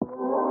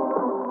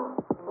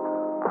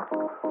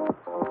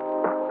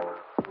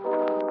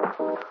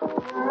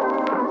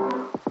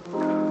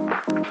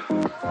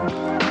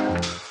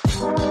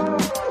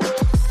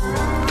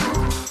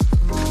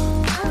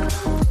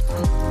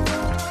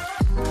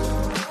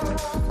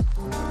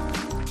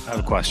I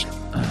have a question.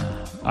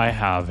 I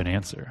have an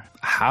answer.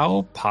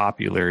 How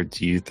popular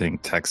do you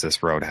think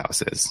Texas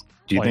Roadhouse is?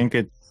 Do you think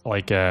it's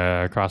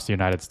across the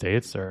United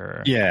States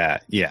or? Yeah,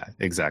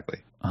 exactly.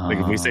 Like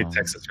if we say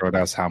Texas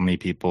Roadhouse, how many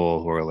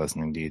people who are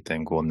listening do you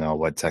think will know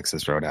what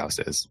Texas Roadhouse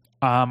is?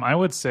 I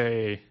would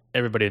say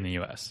everybody in the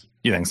U.S.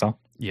 You think so?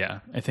 Yeah,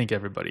 I think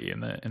everybody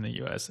in the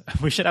U.S.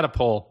 We should add a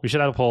poll. We should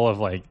add a poll of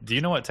like, do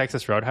you know what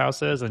Texas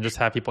Roadhouse is? And just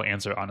have people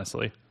answer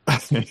honestly.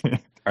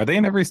 Are they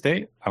in every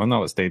state? I don't know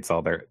what states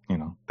all they're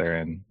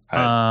in.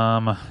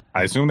 I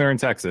assume they're in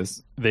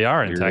Texas. They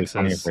are in It'd be really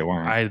funny Texas. if they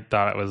weren't. I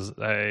thought it was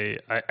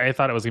I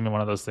thought it was gonna be one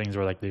of those things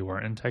where like they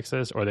weren't in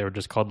Texas or they were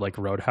just called like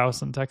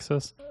Roadhouse in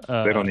Texas.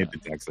 They don't need the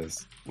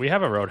Texas. We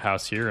have a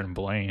Roadhouse here in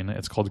Blaine.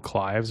 It's called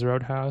Clive's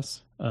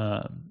Roadhouse.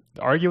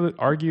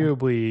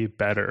 Arguably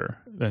better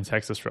than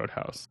Texas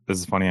Roadhouse. This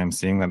is funny. I'm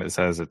seeing that it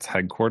says it's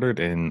headquartered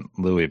in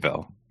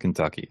Louisville,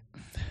 Kentucky.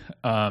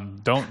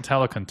 Don't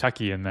tell a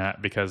Kentuckian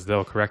that because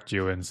they'll correct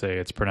you and say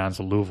it's pronounced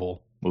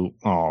Louisville.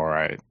 All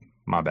right.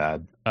 My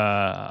bad.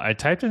 I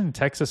typed in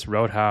Texas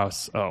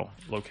Roadhouse. Oh,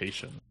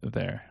 location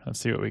there. Let's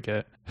see what we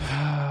get.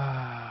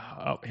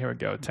 Oh, here we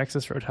go.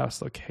 Texas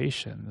Roadhouse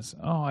locations.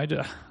 Oh, I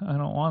don't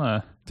want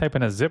to type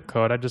in a zip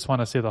code. I just want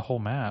to see the whole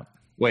map.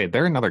 Wait,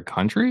 they're in other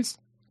countries?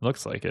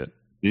 Looks like it.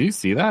 Did you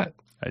see that?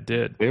 I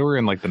did. They were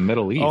in like the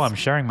Middle East. Oh, I'm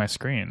sharing my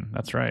screen.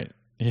 That's right.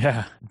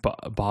 Yeah.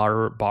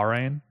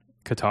 Bahrain,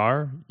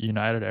 Qatar,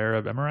 United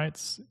Arab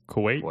Emirates,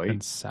 Kuwait,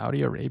 and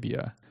Saudi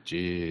Arabia.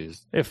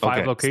 Jeez. They have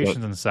 5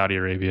 locations in Saudi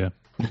Arabia.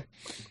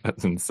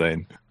 That's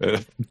insane.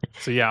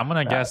 So yeah, I'm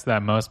gonna guess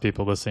that most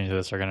people listening to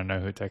this are gonna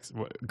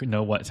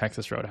know what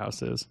Texas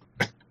Roadhouse is.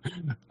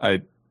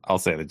 I'll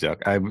say the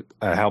joke. I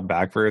held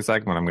back for a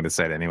second, but I'm going to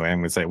say it anyway. I'm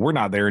going to say we're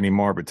not there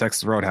anymore, but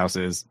Texas Roadhouse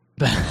is.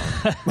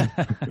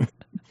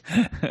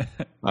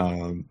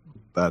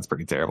 That's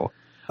pretty terrible.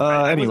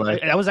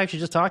 Anyway, I was actually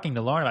just talking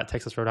to Lauren about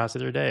Texas Roadhouse the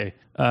other day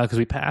because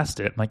we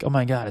passed it. I'm like, oh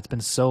my god, it's been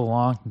so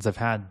long since I've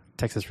had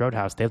Texas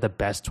Roadhouse. They have the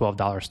best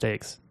 $12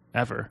 steaks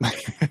ever.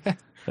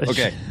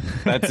 Okay,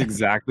 that's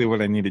exactly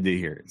what I needed to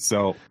hear.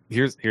 So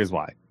here's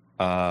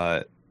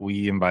why.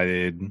 We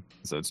invited,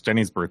 so it's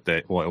Jenny's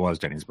birthday. Well, it was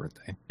Jenny's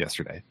birthday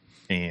yesterday.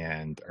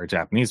 And our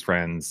Japanese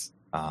friends,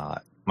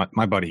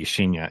 my buddy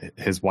Shinya,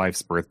 his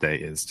wife's birthday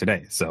is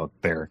today. So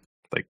they're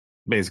like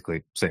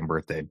basically same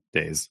birthday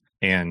days.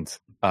 And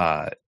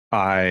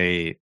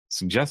I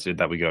suggested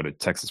that we go to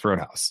Texas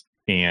Roadhouse.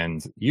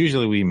 And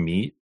usually we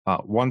meet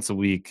once a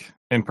week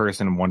in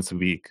person and once a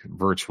week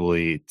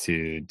virtually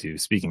to do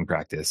speaking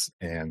practice.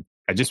 And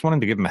I just wanted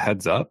to give them a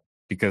heads up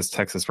because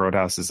Texas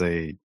Roadhouse is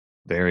a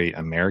very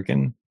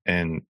American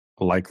and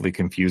likely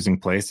confusing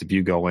place if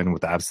you go in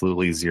with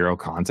absolutely zero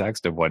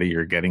context of what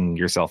you're getting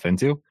yourself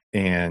into.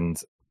 And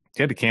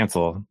he had to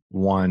cancel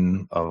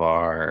one of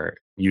our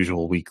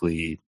usual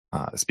weekly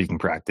speaking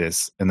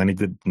practice. And then he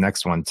did the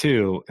next one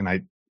too. And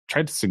I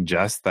tried to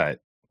suggest that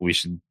we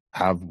should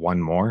have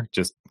one more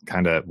just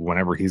kind of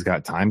whenever he's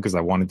got time because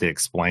I wanted to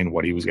explain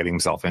what he was getting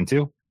himself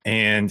into.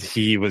 And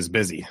he was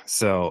busy.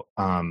 So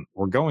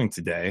we're going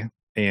today.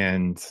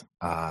 And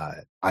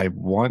I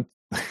want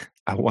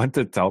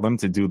to tell them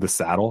to do the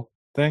saddle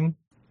thing.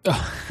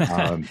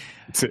 To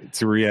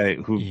Ria,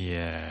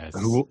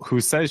 who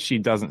says she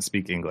doesn't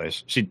speak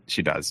English.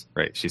 She does,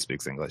 right? She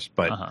speaks English,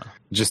 but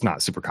just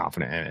not super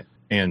confident in it.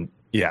 And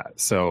yeah,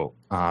 so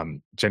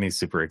Jenny's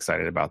super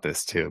excited about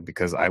this too,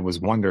 because I was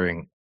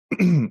wondering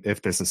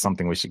if this is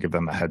something we should give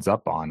them a heads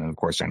up on. And of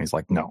course, Jenny's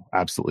like, no,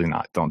 absolutely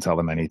not. Don't tell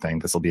them anything.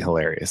 This will be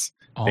hilarious.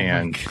 Oh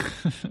and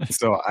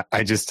so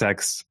I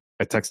texted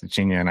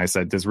Chinya and I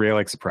said, does Ria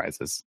like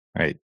surprises?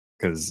 Right?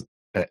 Because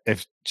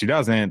if she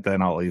doesn't,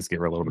 then I'll at least give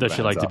her a little bit. Does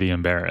she like to be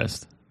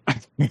embarrassed?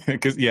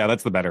 Because yeah,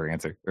 that's the better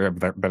answer or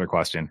better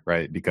question,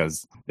 right?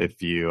 Because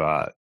if you,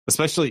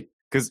 especially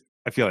because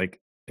I feel like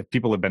if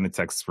people have been to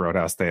Texas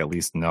Roadhouse, they at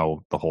least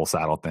know the whole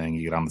saddle thing.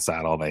 You get on the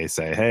saddle, they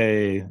say,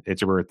 "Hey,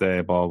 it's your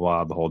birthday," blah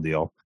blah, the whole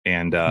deal.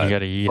 And you got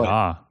to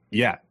yeehaw.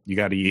 Yeah, you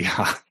got to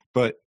yeehaw.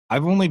 But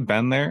I've only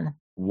been there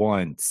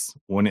once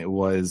when it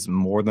was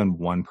more than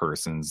one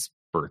person's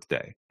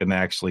birthday, and they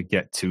actually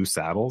get 2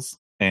 saddles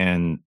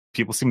and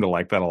people seem to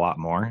like that a lot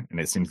more, and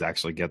it seems to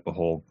actually get the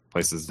whole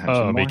place's attention.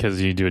 Oh,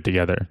 because you do it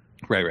together.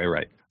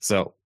 Right.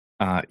 So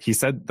he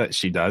said that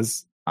she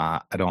does.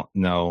 I don't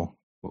know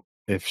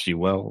if she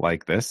will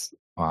like this.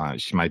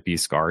 She might be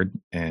scarred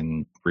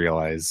and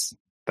realize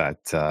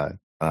that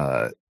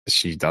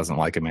she doesn't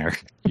like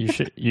America. You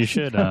should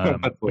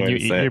when you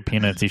eat your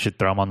peanuts, you should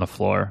throw them on the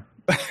floor,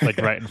 like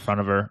right in front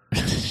of her.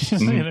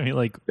 She's gonna be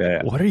like,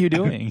 "What are you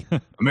doing,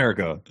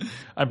 America?"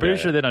 I'm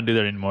pretty sure they don't do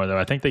that anymore, though.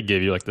 I think they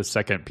give you like the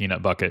second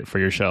peanut bucket for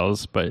your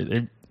shells. But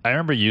I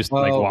remember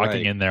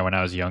walking in there when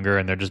I was younger,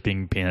 and there just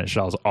being peanut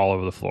shells all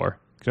over the floor.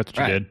 That's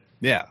what you did.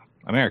 Yeah,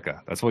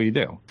 America. That's what you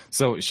do.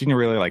 So she didn't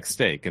really like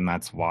steak, and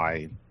that's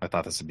why I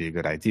thought this would be a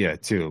good idea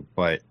too.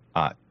 But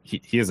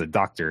he is a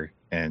doctor,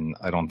 and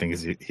I don't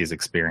think he's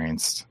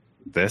experienced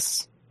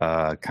this.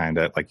 Kind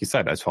of like you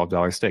said, a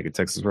 $12 steak at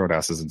Texas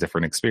Roadhouse is a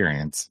different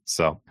experience.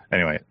 So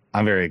anyway,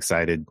 I'm very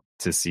excited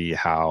to see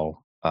how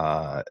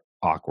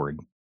awkward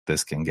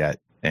this can get,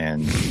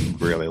 and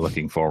really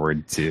looking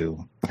forward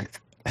to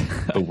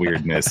the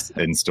weirdness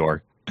in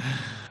store.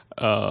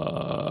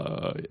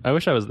 I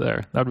wish I was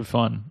there. That would be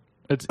fun.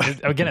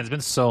 Again, it's been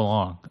so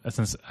long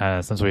since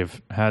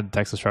we've had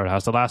Texas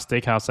Roadhouse. The last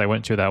steakhouse I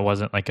went to that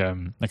wasn't like a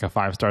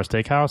 5-star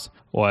steakhouse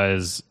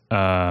was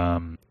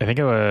I think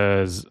it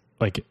was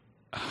like,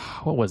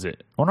 what was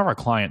it? One of our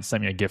clients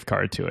sent me a gift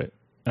card to it,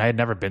 and I had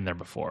never been there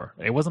before.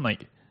 It wasn't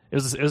like it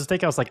was a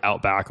steakhouse like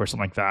Outback or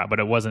something like that, but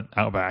it wasn't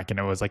Outback, and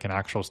it was like an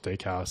actual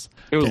steakhouse.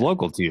 It was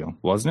local to you,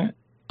 wasn't it?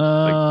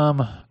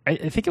 I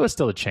think it was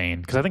still a chain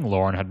because I think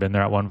Lauren had been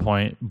there at one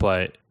point,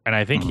 and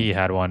I think he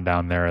had one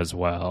down there as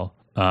well.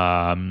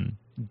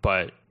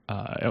 But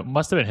it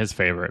must have been his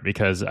favorite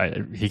because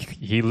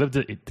he lived.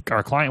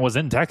 Our client was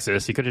in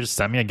Texas. He could have just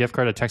sent me a gift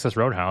card to Texas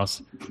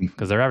Roadhouse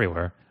because they're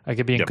everywhere. I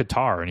could be in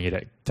Qatar and eat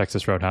at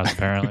Texas Roadhouse.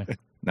 Apparently,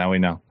 now we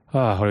know.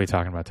 What are we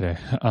talking about today?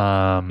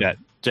 Yeah,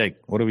 Jake,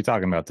 what are we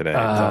talking about today?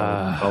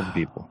 Tell the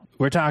people.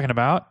 We're talking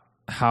about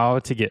how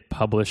to get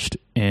published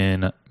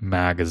in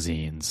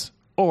magazines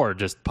or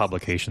just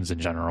publications in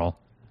general.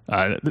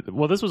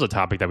 Well, this was a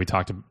topic that we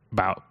talked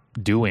about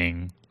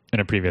doing in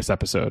a previous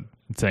episode,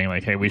 saying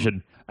like, hey,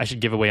 I should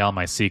give away all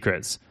my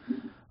secrets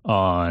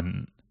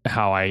on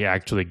how I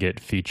actually get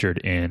featured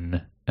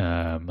in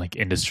like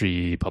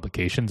industry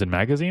publications and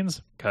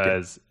magazines,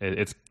 because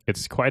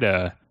it's quite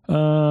a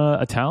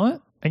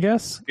talent, I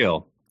guess.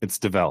 Skill. It's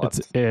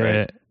developed.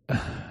 Right?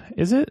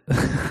 Is it?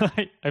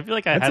 I feel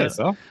like I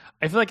feel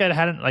like I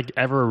hadn't like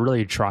ever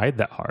really tried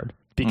that hard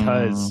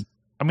because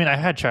I mean I've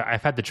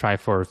had to try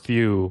for a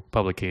few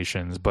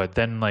publications, but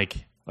then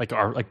like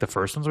the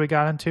first ones we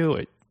got into,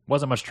 it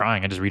wasn't much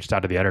trying. I just reached out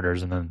to the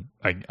editors and then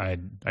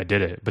I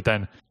did it. But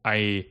then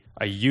I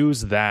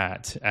used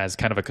that as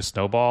kind of like a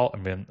snowball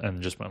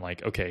and just went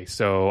like, okay,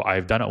 so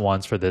I've done it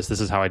once for this. This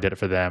is how I did it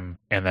for them.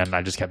 And then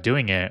I just kept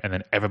doing it, and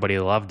then everybody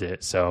loved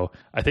it. So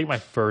I think my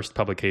first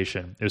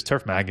publication, it was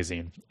Turf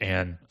Magazine.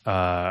 And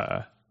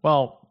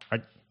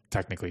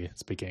technically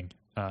speaking,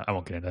 I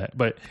won't get into that,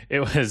 but it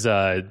was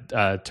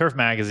Turf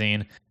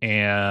Magazine.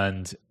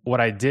 And what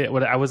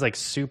I was like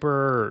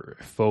super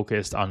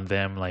focused on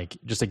them, like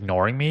just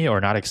ignoring me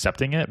or not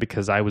accepting it,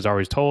 because I was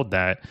always told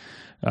that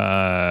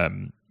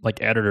like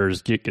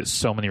editors get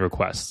so many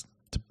requests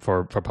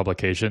for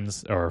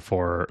publications or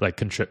for like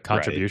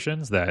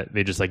contributions that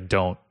they just like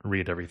don't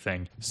read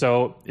everything.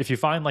 So if you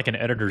find like an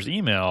editor's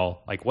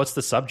email, like what's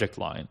the subject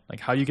line, like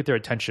how you get their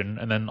attention,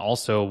 and then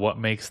also what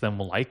makes them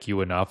like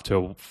you enough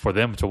for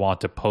them to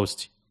want to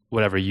post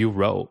whatever you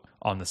wrote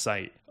on the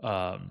site.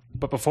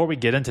 But before we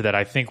get into that,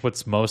 I think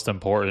what's most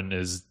important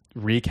is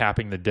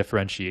recapping the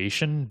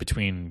differentiation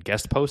between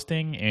guest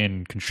posting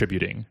and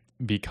contributing,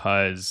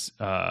 because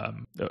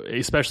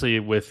especially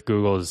with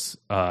Google's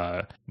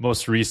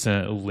most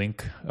recent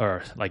link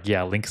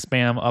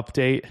spam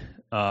update,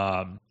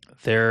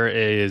 there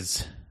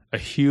is a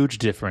huge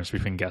difference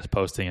between guest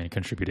posting and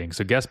contributing.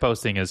 So guest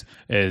posting is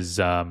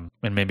and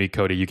maybe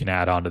Cody, you can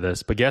add on to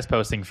this, but guest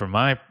posting from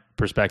my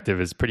perspective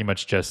is pretty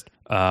much just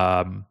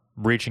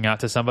reaching out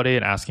to somebody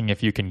and asking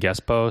if you can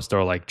guest post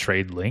or like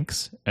trade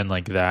links, and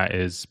like that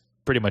is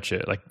pretty much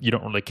it. Like you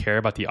don't really care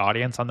about the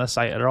audience on the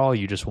site at all.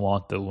 You just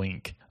want the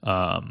link.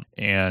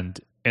 And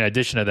in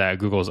addition to that,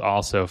 Google's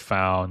also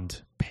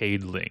found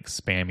paid links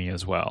spammy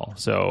as well.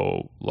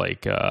 So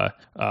like a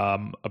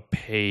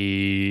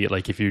pay,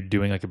 like if you're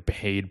doing like a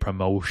paid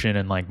promotion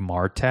in like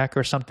MarTech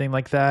or something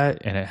like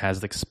that, and it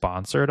has like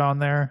sponsored on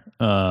there,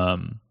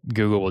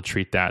 Google will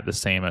treat that the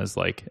same as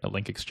like a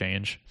link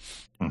exchange.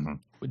 Mm-hmm.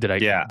 Did I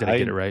get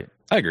it right?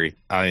 I agree.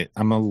 I'd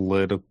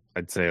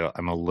say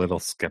I'm a little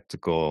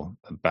skeptical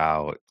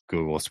about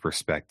Google's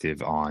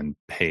perspective on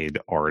paid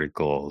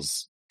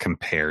articles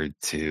compared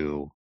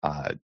to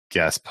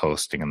guest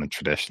posting in the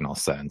traditional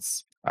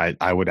sense.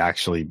 I would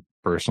actually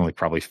personally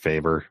probably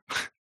favor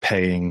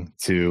paying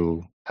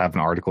to have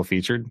an article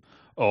featured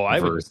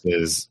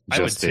versus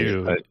just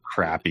a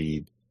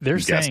crappy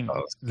guest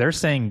post. They're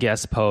saying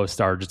guest posts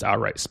are just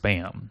outright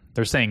spam.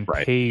 They're saying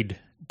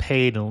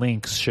paid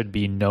links should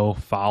be no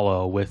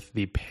follow with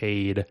the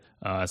paid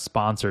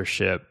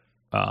sponsorship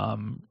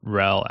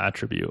rel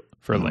attribute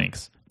for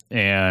links.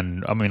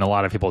 And I mean, a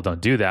lot of people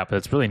don't do that, but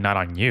it's really not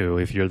on you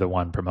if you're the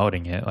one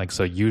promoting it. Like,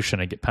 so you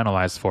shouldn't get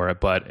penalized for it.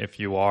 But if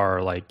you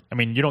are like, I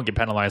mean, you don't get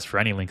penalized for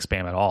any link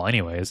spam at all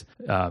anyways.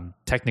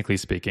 Technically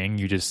speaking,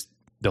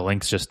 the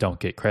links just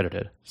don't get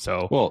credited.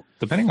 So, well,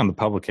 depending on the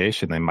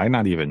publication, they might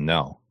not even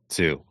know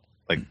too.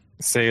 Like,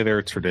 say they're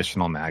a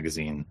traditional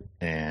magazine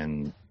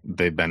and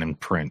they've been in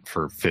print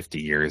for 50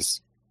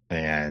 years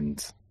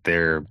and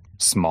they're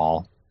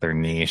small, they're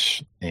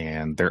niche,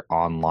 and their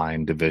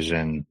online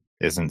division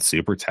isn't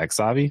super tech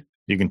savvy.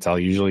 You can tell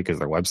usually because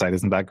their website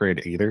isn't that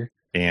great either.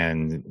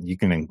 And you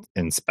can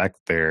inspect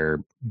their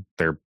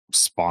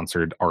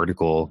sponsored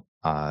article,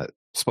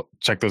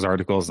 check those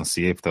articles and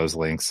see if those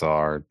links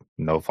are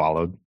no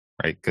followed,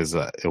 right? Because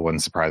it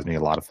wouldn't surprise me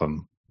if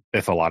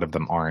a lot of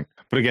them aren't.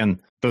 But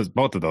again,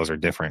 both of those are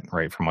different,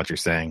 right? From what you're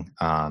saying,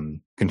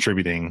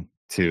 contributing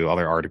to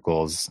other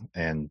articles.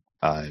 And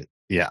I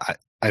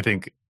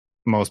think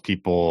most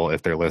people,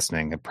 if they're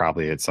listening, have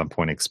probably at some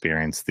point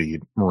experienced the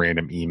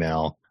random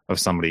email of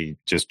somebody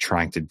just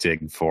trying to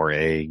dig for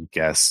a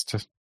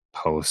guest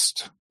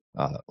post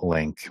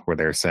link where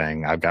they're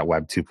saying, I've got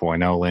Web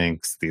 2.0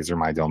 links. These are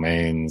my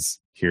domains.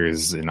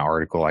 Here's an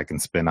article I can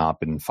spin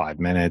up in 5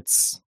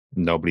 minutes.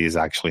 Nobody is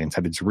actually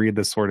intended to read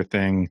this sort of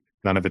thing.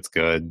 None of it's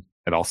good.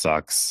 It all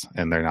sucks.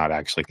 And they're not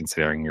actually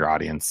considering your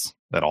audience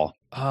at all.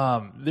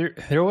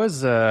 There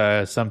was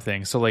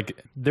something. So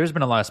like, there's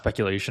been a lot of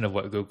speculation of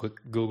what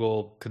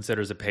Google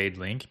considers a paid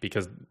link,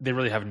 because they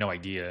really have no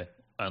idea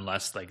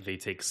unless like they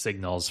take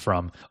signals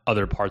from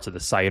other parts of the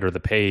site or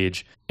the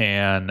page.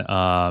 And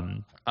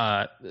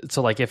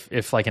so like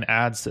if like an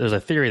ads, there's a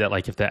theory that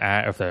like if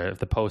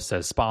the post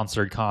says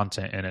sponsored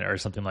content in it or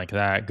something like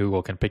that,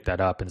 Google can pick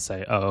that up and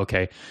say, oh,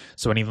 okay,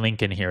 so any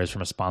link in here is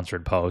from a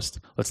sponsored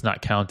post. Let's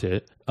not count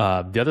it.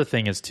 The other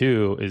thing is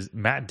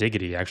Matt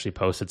Diggity actually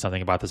posted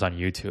something about this on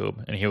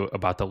YouTube, and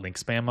about the link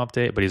spam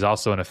update, but he's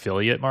also an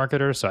affiliate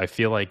marketer. So I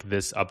feel like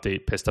this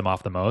update pissed him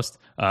off the most,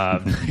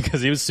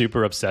 because he was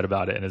super upset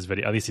about it in his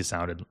video. At least he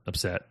sounded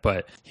upset,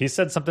 but he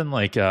said something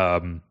like,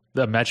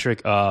 the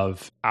metric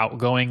of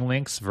outgoing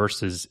links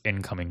versus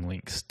incoming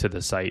links to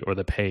the site or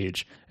the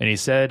page. And he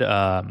said,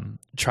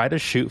 try to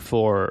shoot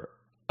for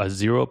a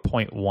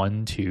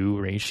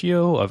 0.12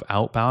 ratio of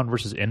outbound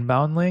versus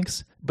inbound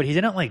links. But he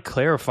didn't like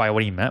clarify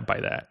what he meant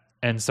by that.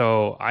 And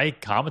so I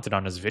commented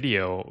on his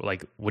video,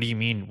 like, what do you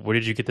mean? Where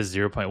did you get this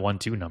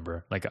 0.12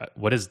 number? Like,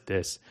 what is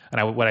this?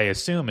 And what I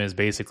assume is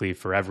basically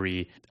for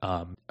every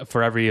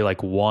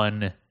like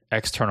one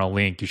external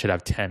link, you should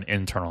have 10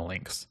 internal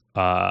links.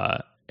 You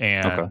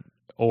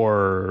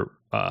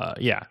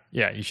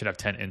should have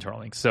 10 internal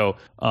links. So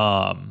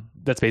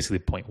that's basically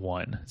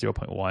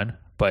 0.1.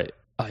 But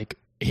like,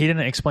 he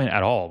didn't explain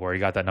at all where he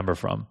got that number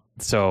from.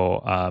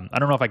 So I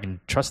don't know if I can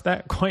trust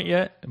that quite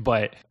yet,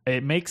 but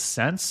it makes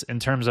sense in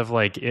terms of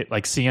like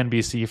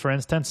CNBC, for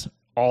instance.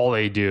 All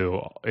they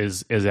do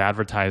is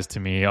advertise to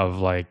me of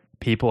like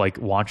people like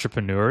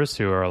entrepreneurs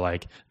who are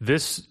like,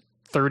 this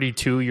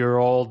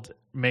 32-year-old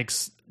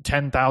makes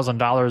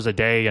 $10,000 a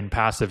day in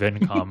passive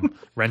income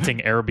renting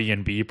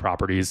Airbnb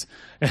properties,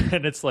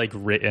 and it's like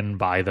written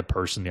by the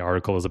person the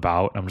article is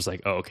about. I'm just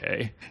like, oh,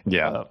 okay,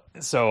 yeah.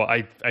 So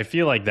I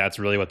feel like that's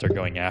really what they're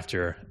going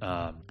after.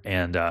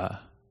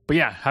 But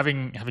yeah,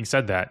 having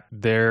said that,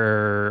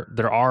 there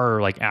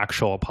are like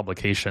actual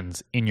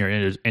publications in your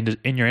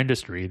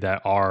industry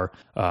that are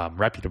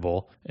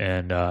reputable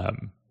and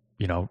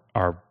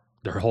are.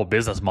 Their whole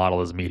business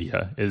model is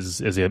media,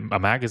 is a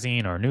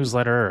magazine or a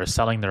newsletter, or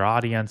selling their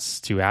audience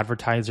to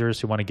advertisers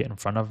who want to get in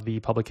front of the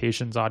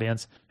publication's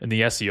audience. In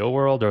the SEO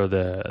world, or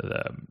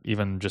the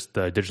even just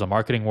the digital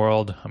marketing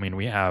world, I mean,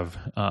 we have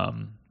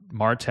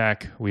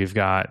MarTech, we've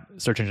got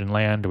Search Engine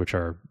Land, which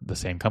are the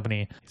same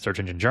company, Search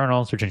Engine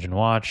Journal, Search Engine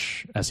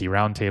Watch, SE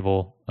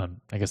Roundtable. I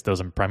guess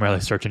those are primarily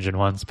search engine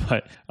ones,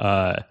 but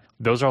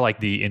those are like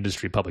the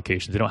industry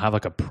publications. They don't have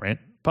like a print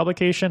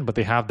publication, but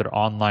they have their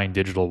online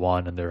digital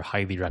one, and they're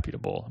highly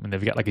reputable. I mean,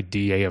 they've got like a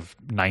DA of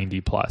 90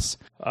 plus.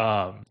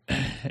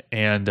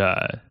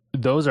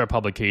 Those are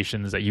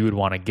publications that you would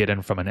want to get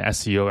in from an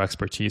SEO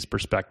expertise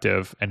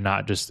perspective, and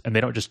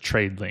they don't just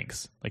trade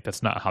links. Like,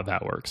 that's not how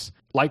that works.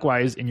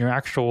 Likewise, in your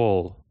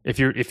actual, if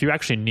you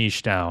actually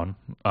niche down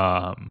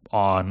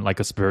on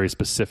like a very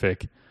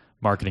specific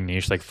marketing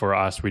niche, like for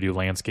us, we do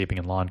landscaping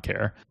and lawn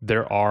care.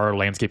 There are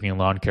landscaping and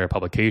lawn care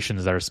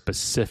publications that are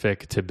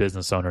specific to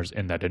business owners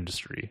in that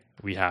industry.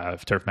 We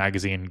have Turf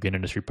Magazine, Green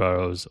Industry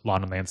Pros,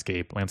 Lawn and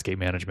Landscape, Landscape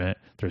Management.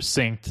 There's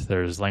Synced,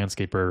 there's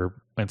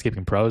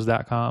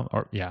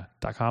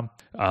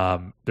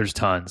landscapingpros.com. There's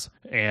tons.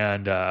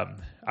 And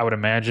I would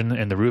imagine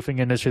in the roofing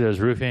industry, there's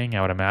roofing.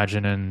 I would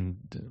imagine in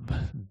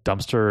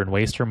dumpster and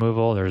waste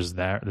removal, there's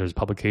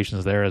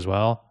publications there as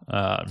well.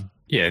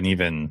 Yeah, and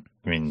even,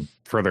 I mean,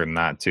 further than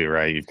that too,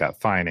 right? You've got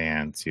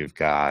finance, you've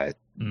got,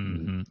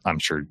 I'm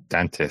sure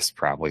dentists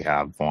probably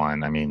have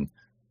one. I mean,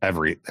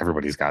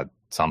 everybody's got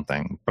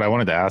something. But I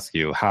wanted to ask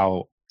you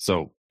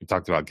so you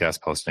talked about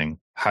guest posting.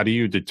 How do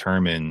you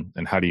determine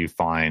and how do you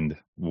find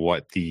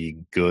what the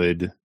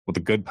good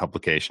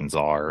publications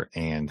are,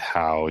 and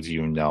how do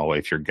you know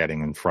if you're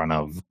getting in front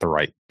of the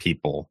right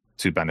people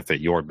to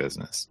benefit your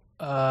business?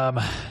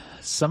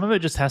 Some of it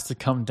just has to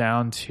come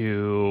down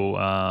to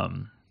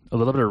a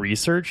little bit of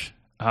research.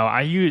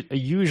 I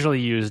usually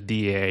use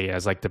DA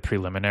as like the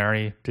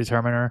preliminary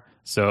determiner.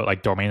 So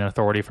like domain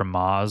authority from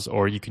Moz,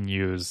 or you can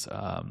use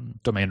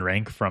domain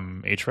rank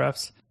from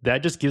Ahrefs.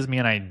 That just gives me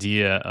an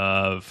idea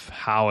of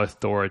how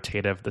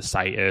authoritative the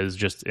site is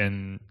just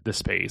in the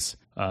space.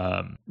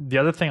 The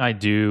other thing I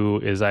do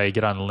is I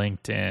get on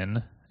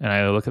LinkedIn and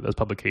I look at those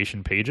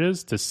publication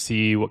pages to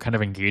see what kind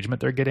of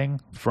engagement they're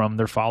getting from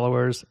their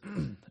followers.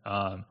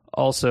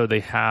 Also,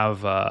 they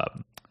have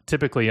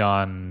typically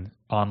on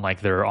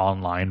like their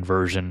online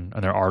version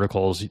and their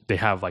articles, they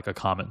have like a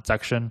comment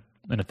section.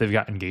 and if they've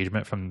got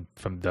engagement from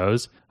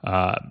those,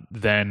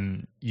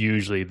 then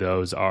usually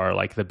those are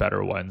like the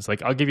better ones.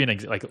 Like I'll give you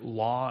like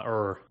Law,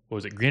 or what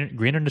was it,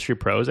 Green Industry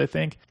Pros, I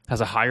think,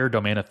 has a higher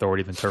domain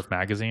authority than Turf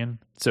Magazine.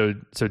 So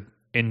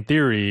in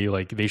theory,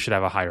 like they should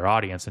have a higher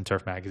audience than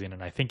Turf Magazine,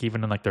 and I think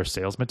even in like their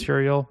sales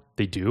material,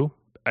 they do.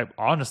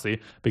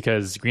 Honestly,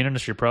 because Green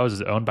Industry Pros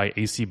is owned by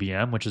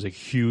ACBM, which is a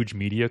huge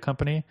media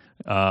company.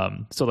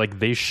 So like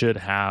they should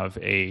have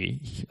a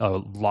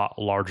lot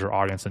larger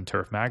audience than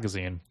Turf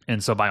Magazine.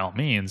 And so by all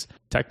means,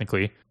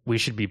 technically, we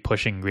should be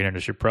pushing Green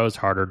Industry Pros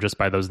harder just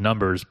by those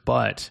numbers.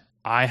 But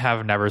I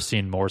have never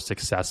seen more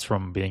success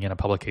from being in a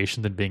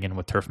publication than being in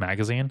with Turf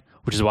Magazine,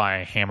 which is why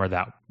I hammer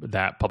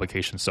that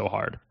publication so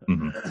hard.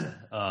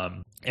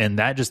 Mm-hmm. And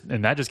that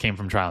just came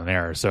from trial and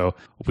error. So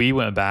we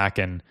went back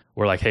and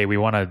we're like, hey, we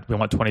want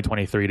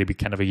 2023 to be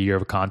kind of a year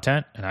of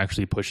content and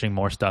actually pushing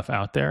more stuff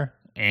out there.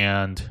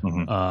 And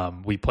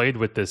we played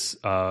with this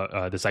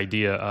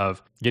idea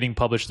of getting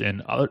published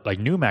in other like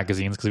new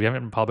magazines, because we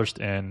haven't been published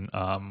in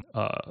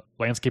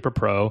Landscaper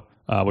Pro,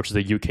 which is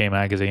a UK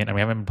magazine, and we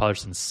haven't been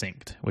published in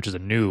Synced, which is a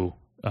new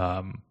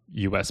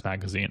US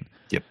magazine.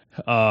 Yep.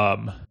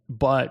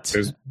 But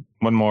there's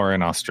one more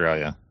in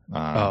Australia.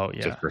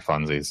 Just for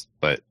funsies,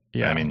 but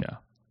yeah, I mean,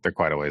 they're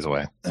quite a ways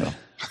away. So.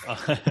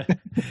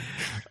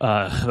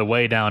 The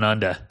way down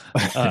under.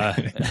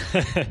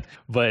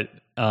 But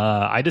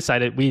I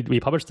decided we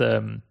published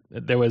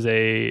there was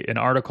an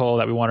article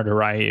that we wanted to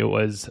write. It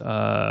was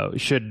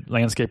should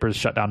landscapers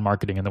shut down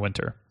marketing in the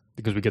winter?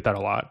 Because we get that a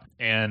lot.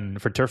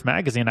 And for Turf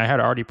Magazine, I had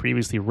already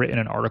previously written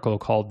an article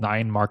called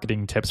 9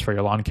 Marketing Tips for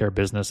Your Lawn Care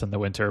Business in the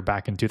Winter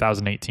back in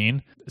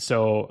 2018.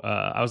 So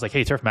I was like,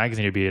 hey, Turf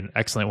Magazine would be an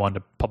excellent one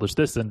to publish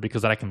this in,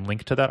 because then I can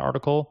link to that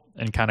article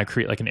and kind of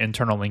create like an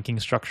internal linking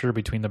structure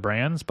between the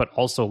brands, but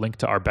also link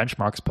to our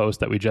benchmarks post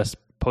that we just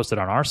posted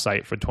on our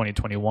site for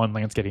 2021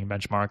 landscaping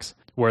benchmarks,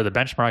 where the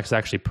benchmarks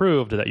actually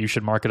proved that you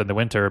should market in the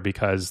winter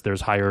because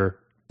there's higher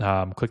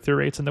click-through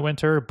rates in the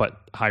winter, but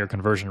higher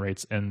conversion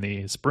rates in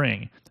the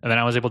spring. And then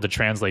I was able to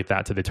translate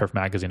that to the Turf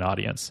Magazine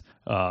audience.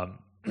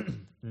 And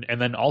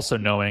then also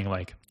knowing,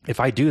 like, if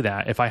I do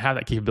that, if I have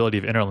that capability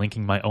of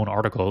interlinking my own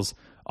articles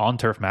on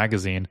Turf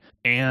Magazine,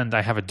 and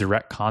I have a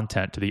direct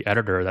content to the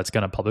editor that's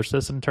going to publish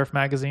this in Turf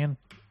Magazine,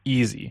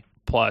 easy.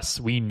 Plus,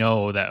 we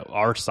know that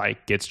our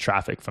site gets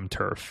traffic from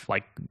Turf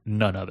like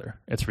none other.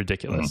 It's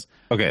ridiculous.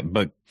 Okay,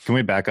 but can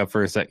we back up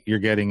for a sec? You're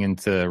getting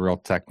into real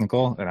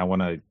technical, and I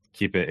want to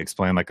keep it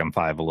explained like I'm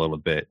 5 a little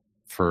bit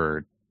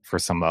for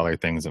some other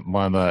things. And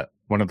one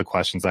of the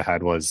questions I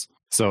had was,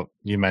 so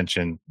you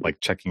mentioned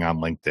like checking on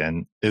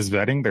LinkedIn. Is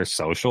vetting their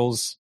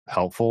socials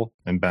helpful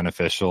and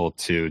beneficial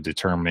to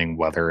determining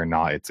whether or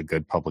not it's a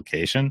good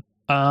publication?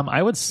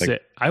 I would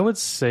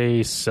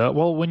say so.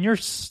 Well, when you're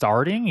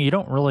starting, you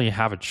don't really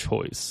have a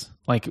choice.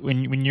 Like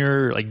when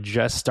you're like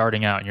just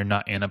starting out and you're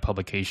not in a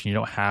publication, you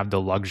don't have the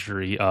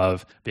luxury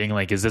of being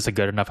like, is this a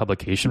good enough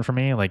publication for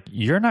me? Like,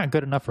 you're not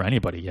good enough for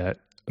anybody yet.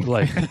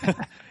 Like,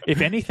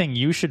 if anything,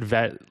 you should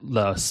vet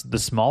the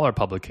smaller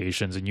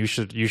publications, and you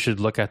should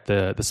look at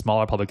the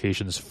smaller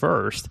publications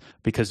first,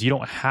 because you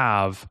don't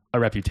have a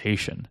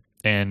reputation.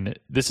 And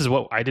this is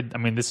what I did. I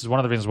mean, this is one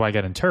of the reasons why I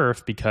got in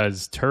Turf,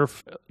 because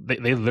Turf,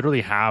 they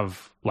literally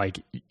have like,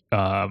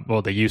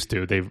 well, they used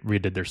to, they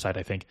redid their site,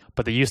 I think,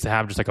 but they used to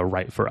have just like a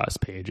Write for Us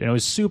page. And it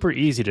was super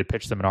easy to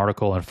pitch them an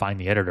article and find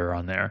the editor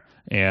on there.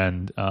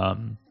 And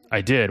I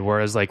did.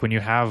 Whereas like when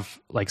you have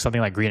like something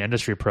like Green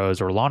Industry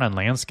Pros or Lawn and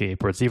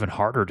Landscape, where it's even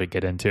harder to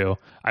get into,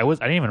 I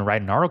didn't even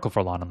write an article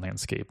for Lawn and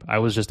Landscape. I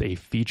was just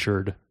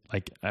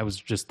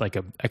like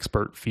an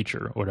expert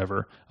feature or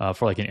whatever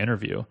for like an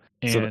interview.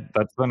 And so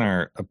that's been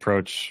our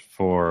approach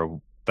for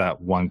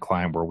that one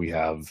client where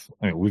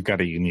we've got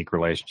a unique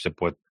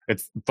relationship with.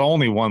 It's the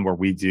only one where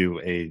we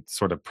do a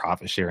sort of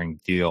profit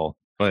sharing deal,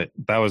 but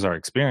that was our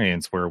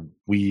experience where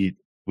we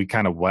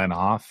kind of went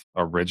off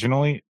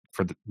originally.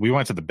 We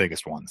went to the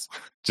biggest ones,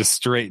 just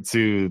straight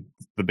to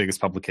the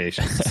biggest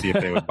publications to see if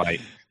they would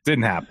bite.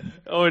 Didn't happen.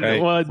 Oh, right?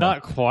 Well,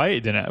 not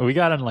quite. Didn't we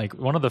got in like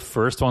one of the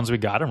first ones we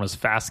got in was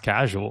Fast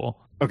Casual.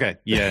 Okay,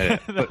 yeah.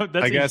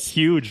 That's a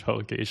huge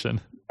publication.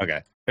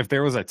 Okay, if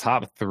there was a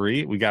top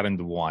 3, we got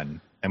into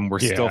one, and we're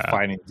still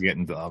fighting to get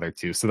into the other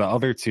 2. So the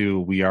other 2,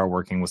 we are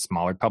working with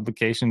smaller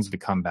publications to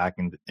come back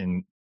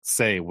and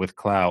say with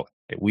clout,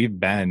 we've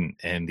been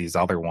in these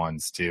other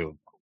ones too.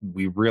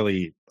 We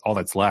really, all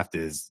that's left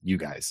is you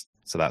guys.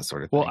 So that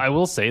sort of thing. Well, I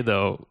will say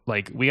though,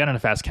 like we got into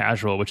Fast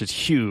Casual, which is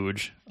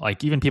huge.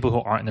 Like even people who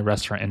aren't in the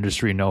restaurant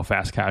industry know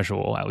Fast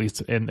Casual, at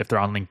least if they're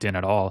on LinkedIn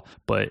at all.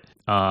 But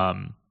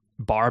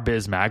Bar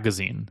Biz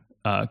Magazine,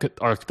 or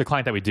the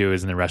client that we do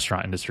is in the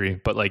restaurant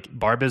industry, but like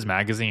Bar Biz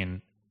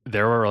Magazine,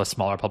 they were a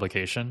smaller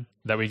publication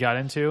that we got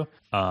into,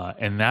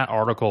 and that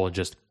article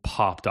just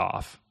popped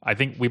off. I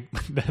think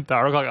the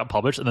article got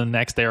published, and the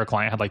next day our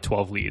client had like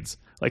 12 leads,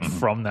 like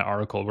from that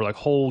article. We're like,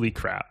 holy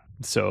crap!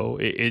 So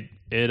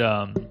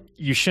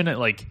you shouldn't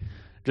like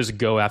just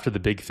go after the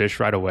big fish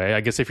right away.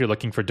 I guess if you're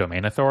looking for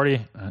domain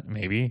authority,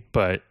 maybe.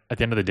 But at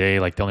the end of the day,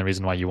 like the only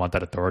reason why you want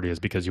that authority is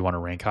because you want to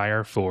rank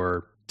higher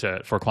for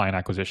for client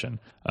acquisition.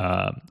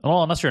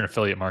 Well, unless you're an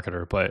affiliate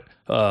marketer, but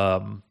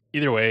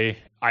either way,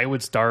 I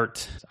would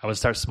start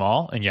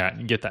small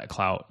and get that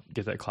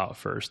clout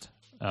first.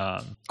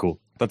 Cool.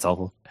 That's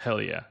helpful.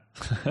 Hell yeah.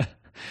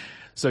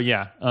 So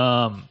yeah,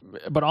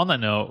 but on that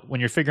note,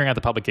 when you're figuring out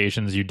the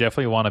publications, you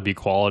definitely want to be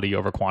quality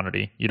over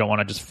quantity. You don't want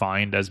to just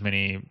find as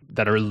many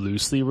that are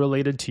loosely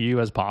related to you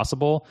as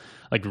possible.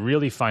 Like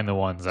really find the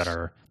ones that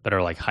are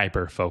like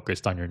hyper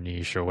focused on your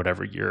niche or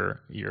whatever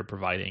you're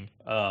providing.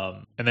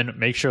 And then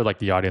make sure like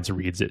the audience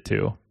reads it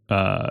too.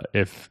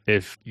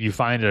 If you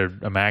find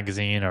a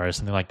magazine or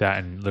something like that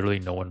and literally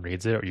no one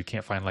reads it, or you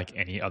can't find like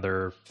any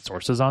other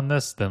sources on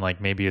this, then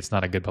like maybe it's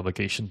not a good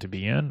publication to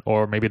be in,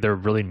 or maybe they're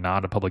really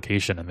not a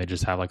publication and they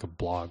just have like a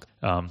blog.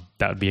 That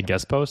would be a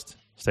guest post.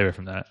 Stay away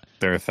from that.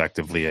 They're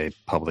effectively a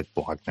public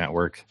blog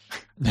network.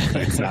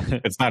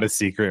 It's not a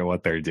secret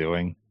what they're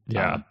doing.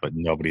 Yeah. But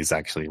nobody's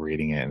actually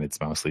reading it, and it's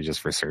mostly just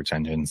for search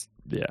engines.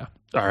 Yeah.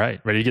 All right.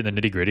 Ready to get in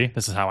the nitty gritty?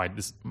 This is how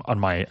on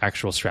my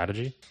actual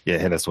strategy. Yeah,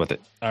 hit us with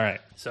it. All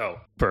right. So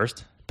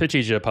first, pitch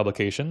each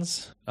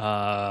publications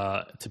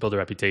to build a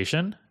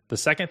reputation. The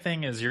second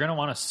thing is you're going to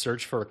want to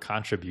search for a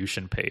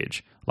contribution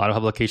page. A lot of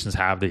publications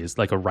have these,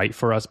 like a Write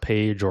For Us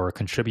page or a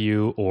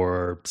Contribute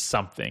or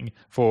something.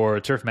 For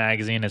Turf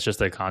Magazine, it's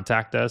just a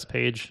Contact Us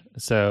page.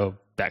 So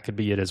that could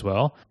be it as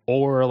well.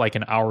 Or like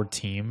an Our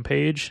Team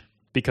page.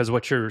 Because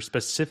what you're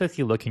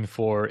specifically looking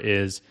for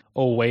is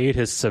a way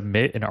to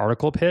submit an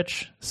article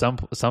pitch. Some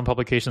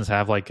publications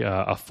have like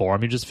a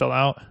form you just fill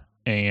out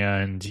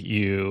and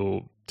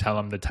you tell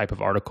them the type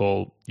of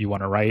article you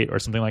want to write or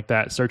something like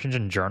that. Search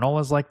Engine Journal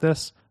is like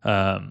this.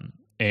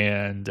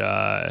 And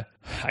I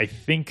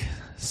think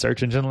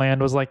Search Engine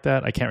Land was like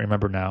that. I can't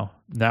remember now.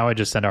 Now I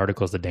just send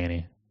articles to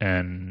Danny.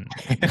 And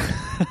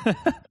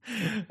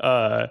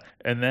and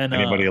then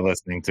anybody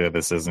listening to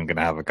this isn't going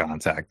to have a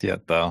contact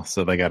yet, though,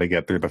 so they got to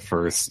get through the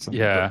first.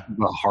 Yeah,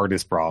 the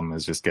hardest problem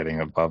is just getting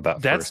above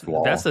first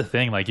wall. That's the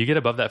thing. Like you get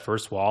above that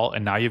first wall,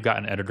 and now you've got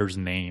an editor's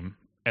name,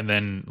 and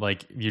then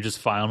like you just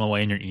file them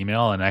away in your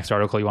email. And the next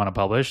article you want to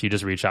publish, you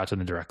just reach out to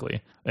them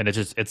directly, and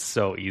it's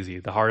so easy.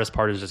 The hardest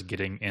part is just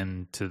getting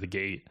into the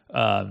gate.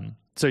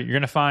 So you're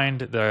gonna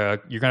find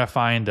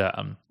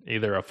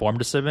either a form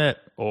to submit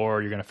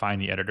or you're gonna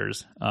find the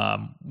editors.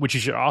 Which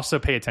you should also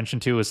pay attention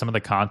to is some of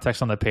the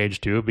context on the page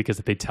too, because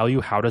if they tell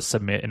you how to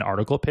submit an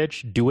article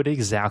pitch, do it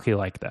exactly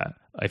like that.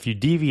 If you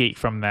deviate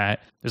from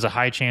that, there's a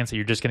high chance that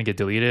you're just gonna get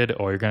deleted,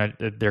 or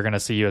they're gonna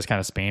see you as kind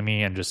of spammy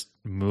and just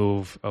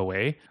move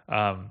away.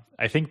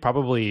 I think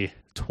probably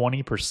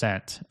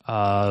 20%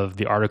 of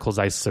the articles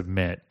I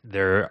submit,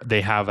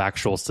 they have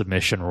actual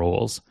submission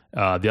rules.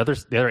 The other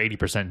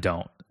 80%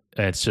 don't.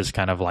 It's just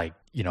kind of like,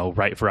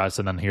 Write For Us,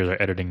 and then here's our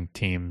editing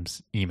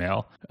team's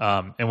email.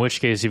 In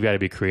which case, you've got to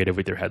be creative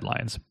with your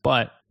headlines.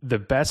 But the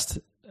best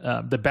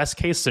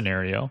case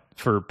scenario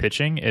for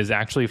pitching is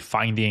actually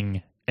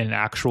finding an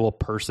actual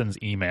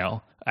person's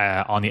email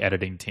on the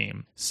editing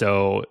team.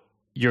 So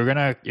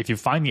if you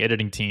find the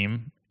editing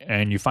team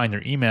and you find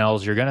their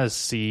emails, you're gonna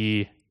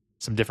see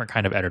some different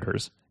kind of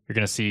editors. You're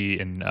going to see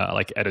in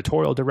like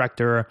editorial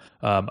director,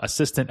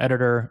 assistant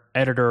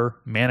editor,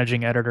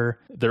 managing editor.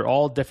 They're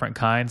all different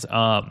kinds.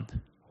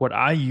 What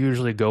I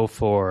usually go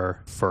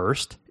for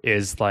first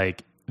is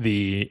like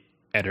the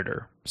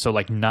editor. So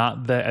like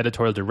not the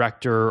editorial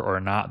director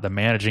or not the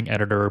managing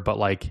editor, but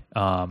like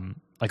a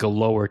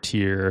lower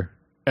tier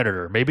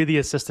editor, maybe the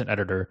assistant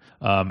editor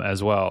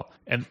as well.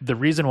 And the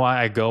reason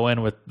why I go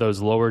in with those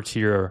lower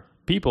tier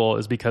people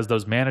is because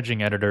those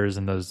managing editors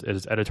and those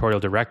editorial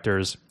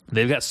directors,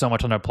 they've got so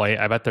much on their plate.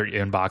 I bet their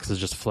inbox is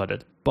just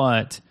flooded.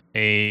 But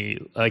a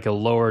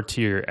lower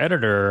tier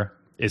editor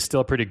is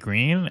still pretty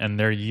green, and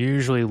they're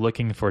usually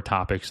looking for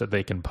topics that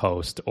they can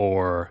post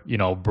or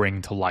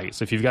bring to light.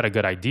 So if you've got a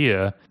good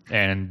idea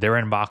and their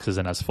inbox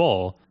isn't as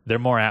full, they're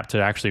more apt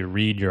to actually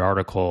read your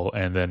article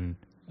and then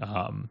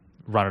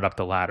run it up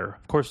the ladder.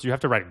 Of course, you have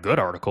to write a good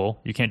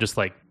article. You can't just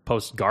like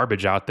post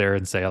garbage out there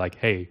and say like,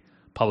 hey,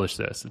 publish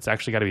this. It's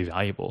actually got to be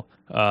valuable.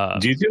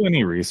 Do you do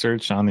any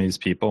research on these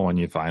people when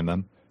you find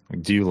them?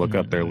 Like, do you look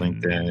up their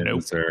LinkedIn?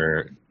 Nope.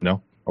 Or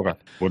no? Okay.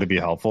 Would it be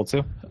helpful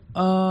to?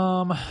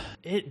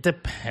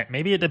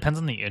 Maybe it depends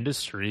on the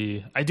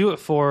industry. I do it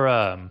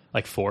for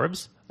like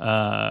Forbes.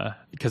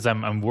 Because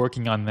I'm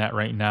working on that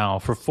right now.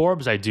 For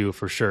Forbes, I do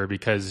for sure,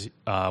 because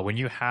when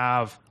you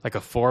have like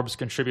a Forbes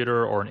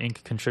contributor or an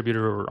Inc.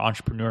 contributor or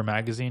Entrepreneur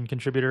Magazine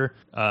contributor,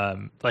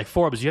 like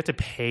Forbes, you have to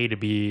pay to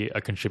be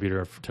a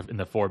contributor in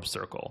the Forbes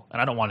circle.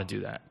 And I don't want to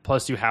do that.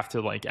 Plus, you have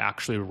to like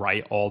actually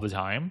write all the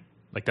time.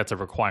 Like that's a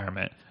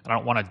requirement. I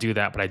don't want to do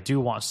that, but I do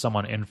want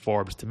someone in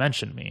Forbes to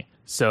mention me.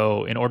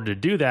 So in order to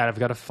do that, I've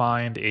got to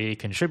find a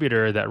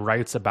contributor that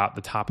writes about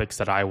the topics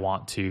that I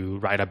want to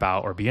write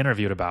about or be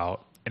interviewed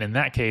about And in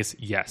that case,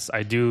 yes,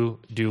 I do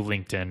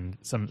LinkedIn,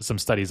 some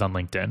studies on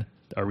LinkedIn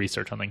or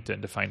research on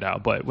LinkedIn to find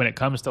out. But when it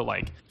comes to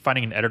like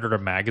finding an editor of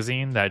a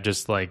magazine that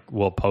just like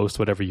will post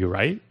whatever you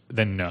write,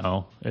 then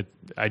no,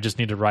 I just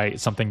need to write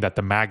something that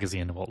the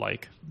magazine will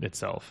like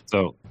itself.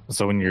 So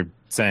when you're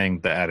saying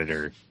the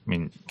editor, I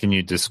mean, can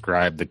you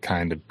describe the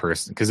kind of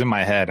person? Because in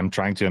my head, I'm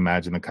trying to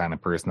imagine the kind of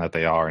person that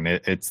they are, and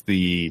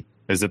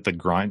is it the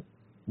grunt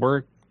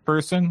work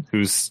person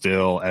who's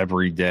still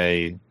every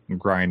day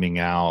grinding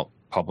out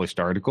published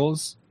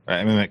articles?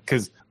 I mean,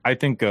 because I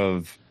think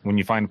of when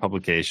you find a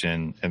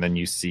publication and then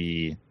you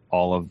see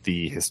all of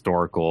the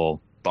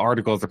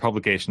articles, the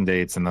publication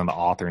dates, and then the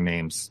author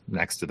names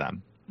next to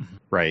them,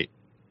 right?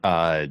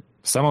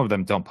 Some of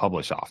them don't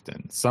publish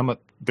often.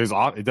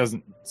 It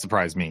doesn't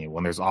surprise me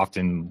when there's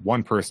often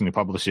one person who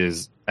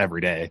publishes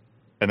every day,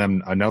 and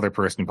then another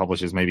person who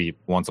publishes maybe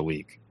once a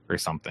week or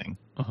something.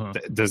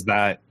 Does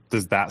that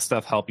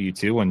stuff help you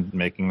too when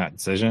making that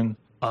decision?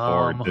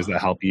 Or does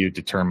that help you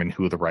determine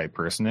who the right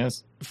person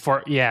is?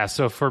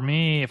 So for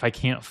me, if I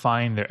can't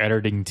find their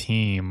editing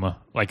team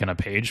like on a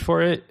page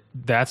for it,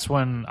 that's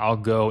when I'll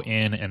go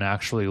in and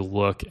actually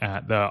look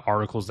at the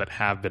articles that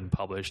have been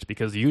published,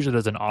 because usually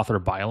there's an author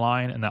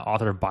byline, and that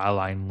author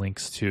byline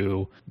links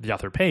to the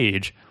author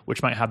page,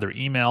 which might have their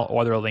email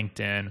or their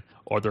LinkedIn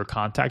or their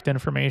contact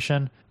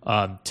information.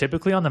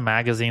 Typically on the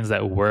magazines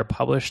that we're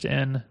published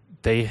in,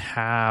 they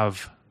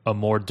have a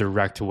more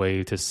direct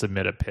way to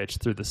submit a pitch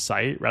through the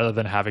site rather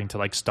than having to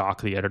like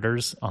stalk the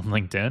editors on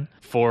LinkedIn.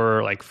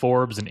 For like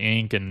Forbes and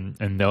Inc.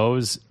 and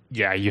those,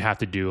 yeah, you have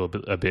to do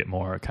a bit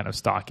more kind of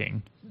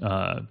stalking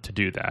to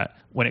do that.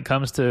 When it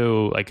comes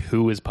to like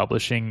who is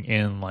publishing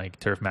in like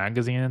Turf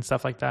Magazine and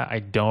stuff like that, I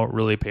don't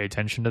really pay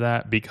attention to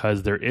that,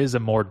 because there is a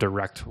more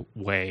direct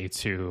way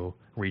to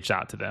reach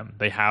out to them.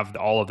 They have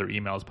all of their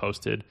emails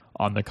posted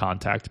on the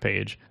contact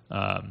page.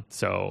 Yeah,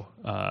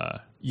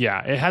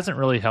 it hasn't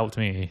really helped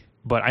me.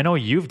 But I know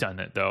you've done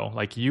it though.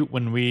 Like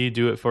when we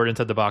do it for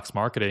Inside the Box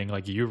Marketing,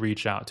 like you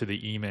reach out to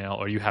the email,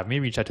 or you have me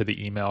reach out to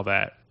the email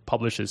that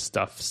publishes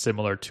stuff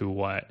similar to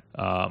what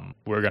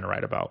we're going to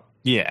write about.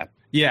 Yeah.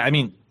 I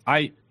mean,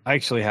 I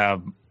actually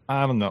have,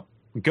 I don't know,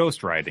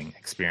 ghostwriting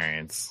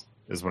experience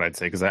is what I'd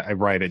say, because I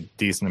write a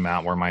decent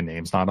amount where my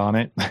name's not on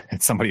it.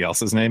 It's somebody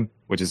else's name,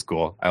 which is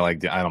cool. I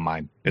don't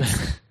mind.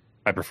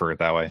 I prefer it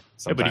that way.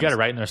 Yeah, but you got to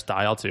write in their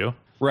style too.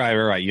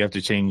 Right. You have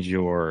to change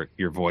your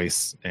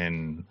voice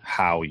and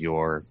how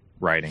you're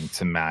writing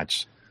to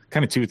match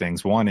kind of two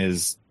things. One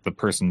is the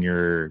person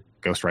you're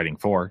ghostwriting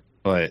for,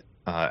 but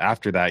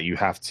after that, you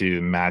have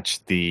to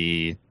match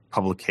the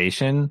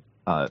publication,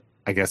 I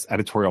guess,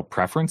 editorial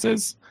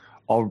preferences.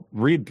 I'll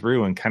read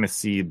through and kind of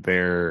see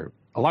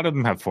a lot of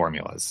them have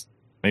formulas.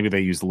 Maybe they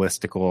use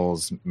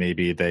listicles.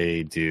 Maybe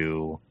they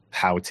do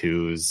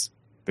how-tos.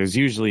 There's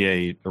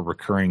usually a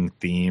recurring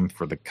theme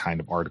for the kind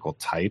of article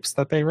types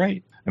that they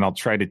write. And I'll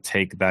try to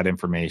take that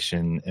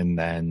information and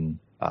then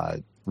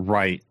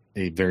write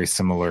a very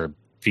similar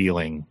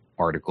feeling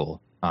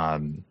article.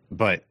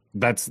 But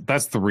that's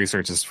the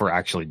research is for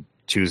actually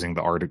choosing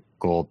the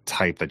article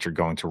type that you're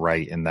going to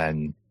write and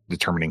then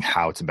determining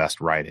how to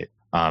best write it.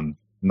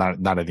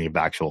 Not any of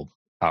the actual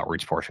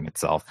outreach portion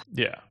itself.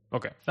 Yeah.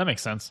 Okay. That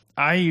makes sense.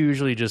 I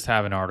usually just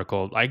have an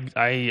article.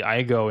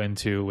 I go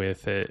into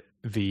with it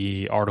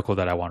the article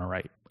that I want to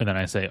write. And then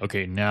I say,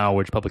 okay, now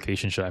which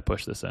publication should I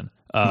push this in?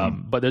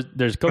 But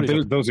there's Cody.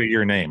 But those are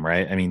your name,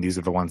 right? I mean, these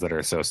are the ones that are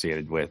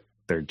associated with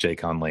their Jay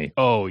Conley.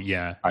 Oh,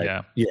 yeah.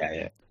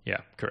 Yeah.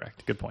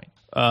 Correct. Good point.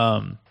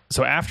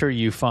 So after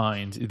you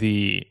find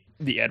the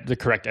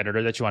correct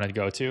editor that you wanted to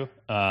go to,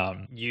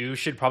 you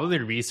should probably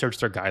research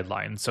their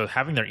guidelines. So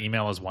having their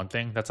email is one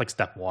thing. That's like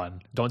step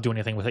one. Don't do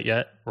anything with it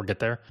yet. We'll get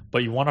there.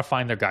 But you want to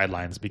find their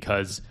guidelines,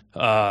 because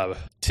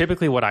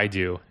typically what I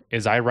do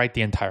is I write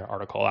the entire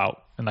article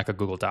out in like a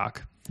Google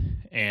Doc,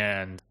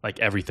 and like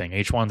everything,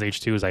 H1s,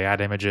 H2s, I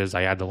add images,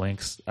 I add the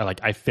links,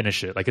 I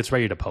finish it. Like it's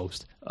ready to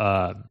post.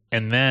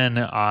 And then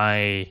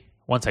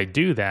once I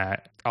do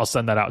that, I'll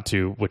send that out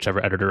to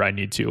whichever editor I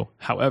need to.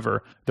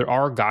 However, there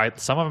are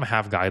some of them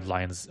have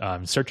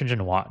guidelines. Search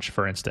Engine Watch,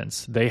 for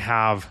instance, they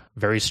have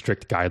very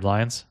strict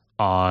guidelines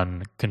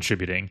on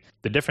contributing.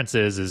 The difference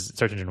is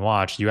Search Engine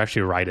Watch, you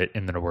actually write it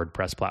in their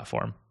WordPress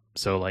platform.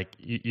 So like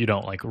you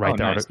don't like write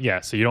the article. Yeah.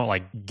 So you don't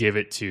like give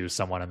it to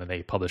someone and then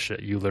they publish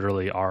it. You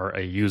literally are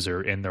a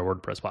user in their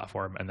WordPress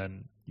platform, and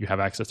then you have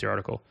access to your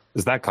article.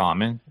 Is that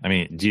common? I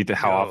mean,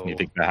 how often do you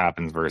think that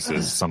happens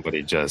versus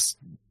somebody just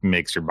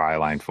makes your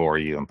byline for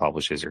you and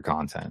publishes your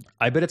content?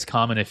 I bet it's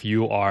common if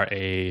you are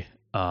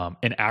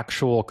an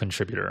actual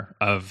contributor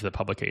of the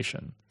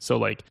publication. So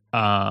like,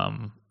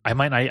 I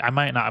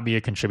might not be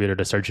a contributor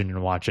to Search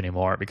Engine Watch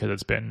anymore because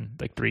it's been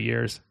like 3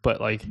 years,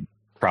 but like,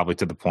 probably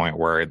to the point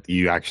where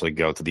you actually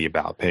go to the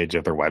about page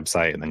of their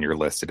website and then you're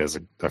listed as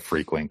a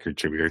frequent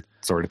contributor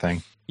sort of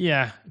thing.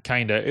 Yeah,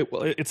 kind of.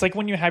 It's like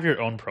when you have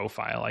your own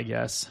profile, I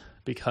guess.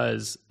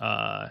 because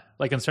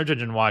like in Search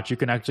Engine Watch, you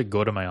can actually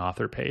go to my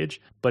author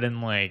page, but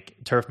in like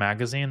Turf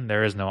Magazine,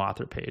 there is no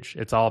author page.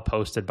 It's all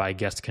posted by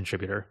guest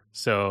contributor.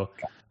 So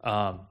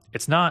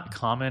it's not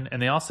common.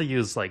 And they also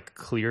use like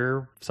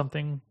clear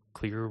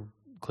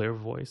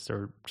voice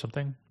or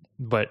something,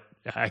 but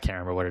I can't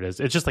remember what it is.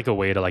 It's just like a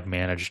way to like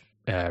manage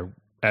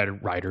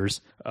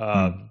writers.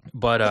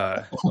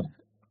 But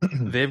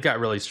they've got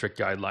really strict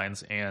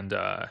guidelines, and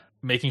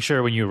making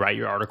sure when you write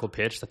your article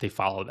pitch that they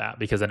follow that,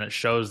 because then it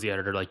shows the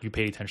editor like you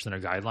paid attention to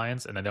their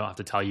guidelines, and then they don't have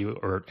to tell you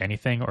or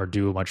anything or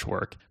do much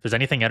work. If there's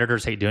anything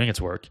editors hate doing, it's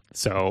work.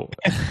 So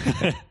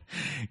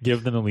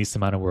give them the least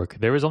amount of work.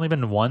 There has only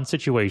been one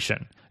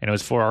situation, and it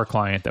was for our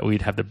client that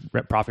we'd have the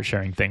profit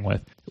sharing thing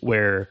with,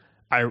 where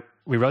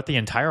we wrote the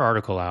entire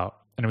article out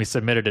and we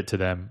submitted it to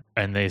them,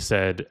 and they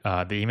said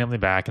they emailed me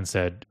back and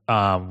said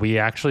we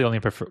actually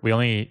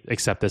only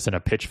accept this in a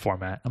pitch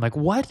format. I'm like,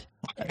 what?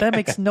 That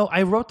makes no.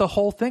 I wrote the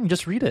whole thing.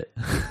 Just read it.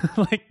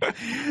 Like,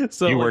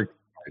 so you work.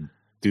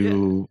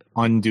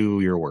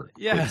 Undo your work.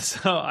 Yeah. Please.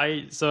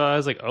 So I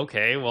was like,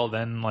 okay, well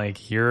then, like,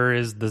 here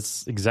is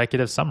this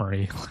executive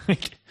summary.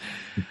 like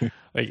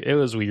it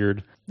was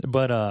weird,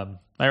 but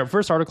my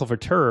first article for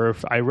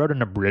Turf, I wrote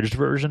an abridged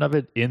version of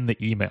it in the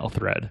email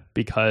thread,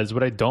 because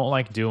what I don't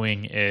like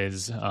doing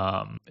is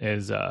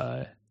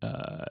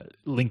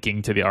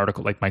linking to the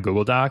article, like my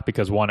Google Doc,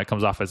 because one, it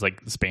comes off as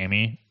like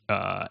spammy,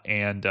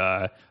 and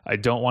I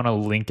don't want to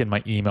link in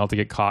my email to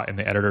get caught in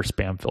the editor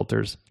spam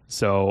filters.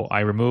 So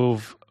I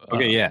remove.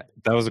 Okay, yeah,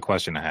 that was a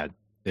question I had.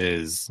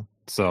 Do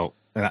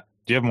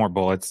you have more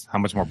bullets? How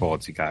much more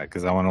bullets you got?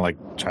 Because I want to like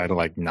try to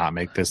like not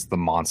make this the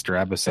monster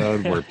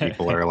episode where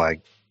people are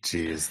like,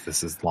 geez,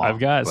 this is long. I've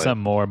got some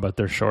more, but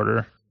they're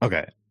shorter.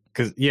 Okay.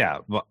 Because,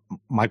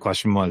 my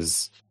question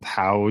was,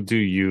 how do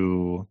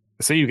you,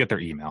 say you get their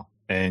email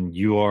and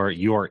you're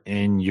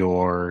in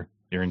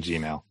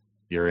Gmail,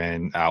 you're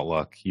in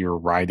Outlook, you're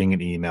writing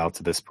an email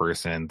to this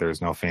person.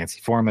 There's no fancy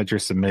form that you're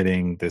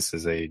submitting. This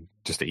is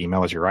just an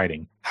email that you're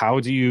writing. How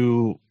do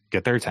you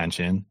get their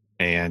attention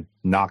and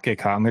not get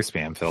caught in their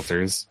spam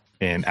filters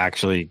and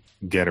actually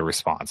get a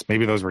response?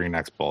 Maybe those were your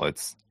next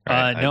bullets.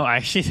 Right? No,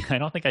 actually, I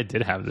don't think I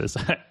did have this.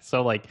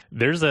 So, like,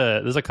 there's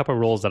a couple of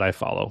rules that I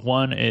follow.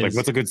 One is, like,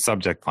 what's a good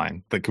subject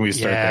line? Like, can we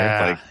start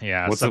there? Like,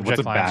 yeah, what's subject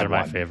a lines bad are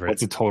my one? favorite.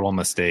 What's a total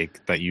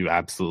mistake that you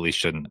absolutely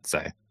shouldn't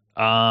say?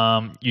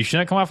 You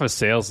shouldn't come off as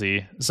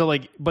salesy. So,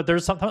 like, but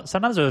there's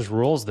sometimes there's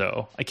rules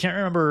though. I can't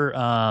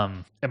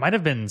remember. It might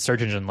have been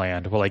Search Engine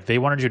Land where like they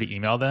wanted you to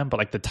email them, but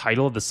like the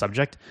title of the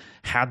subject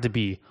had to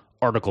be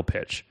article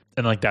pitch,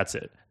 and like that's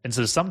it. And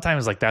so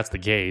sometimes like that's the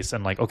case,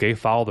 and like, okay,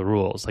 follow the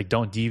rules, like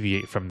don't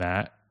deviate from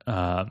that.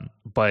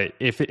 But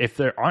if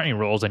there aren't any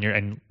rules and you're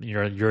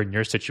in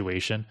your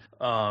situation,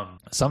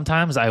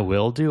 sometimes I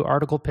will do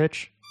article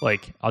pitch.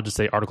 Like I'll just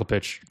say article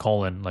pitch :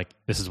 like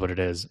this is what it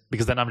is,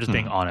 because then I'm just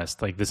being honest.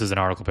 Like this is an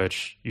article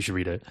pitch, you should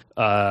read it.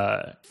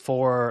 But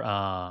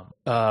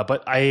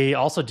I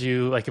also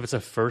do, like, if it's a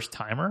first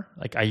timer,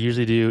 like I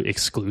usually do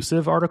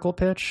exclusive article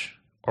pitch,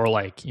 or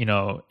like,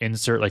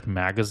 insert like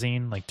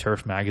magazine, like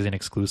Turf Magazine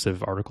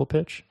exclusive article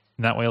pitch.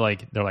 And that way,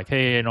 like, they're like,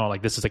 hey,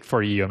 like this is like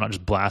for you. I'm not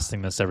just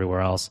blasting this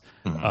everywhere else,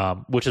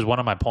 which is one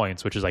of my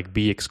points, which is like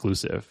be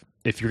exclusive.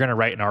 If you're going to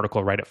write an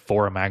article, write it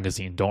for a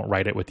magazine. Don't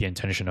write it with the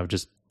intention of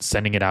just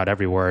sending it out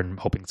everywhere and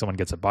hoping someone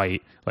gets a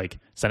bite. Like,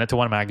 send it to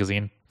one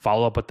magazine,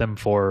 follow up with them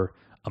for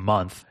a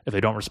month. If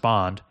they don't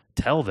respond,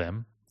 tell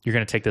them you're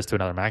going to take this to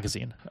another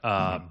magazine.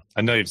 I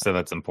know you've said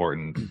that's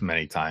important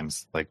many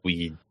times. Like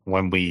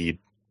when we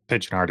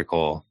pitch an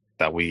article,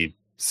 that we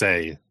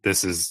say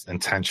this is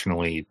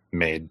intentionally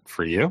made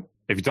for you.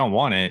 If you don't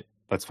want it,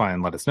 that's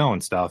fine. Let us know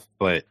and stuff.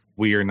 But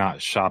we are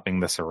not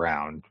shopping this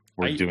around.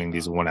 We're doing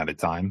these one at a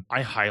time.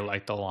 I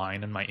highlight the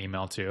line in my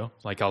email too.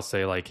 Like I'll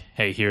say like,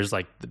 hey, here's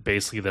like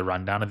basically the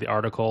rundown of the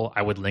article.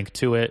 I would link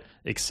to it,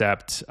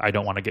 except I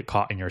don't want to get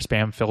caught in your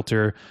spam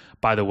filter.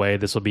 By the way,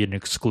 this will be an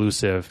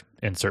exclusive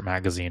insert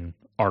magazine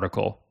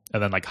article.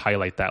 And then like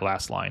highlight that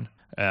last line.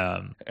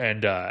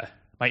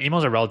 My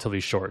emails are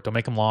relatively short. Don't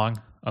make them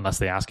long unless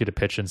they ask you to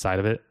pitch inside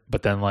of it.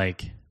 But then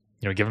like,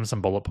 give them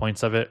some bullet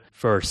points of it.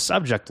 For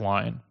subject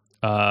line,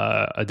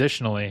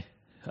 additionally,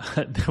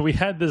 we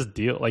had this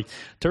deal, like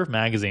Turf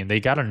Magazine, they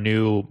got a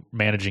new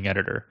managing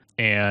editor.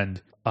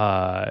 And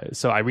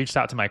so I reached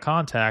out to my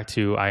contact,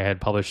 who I had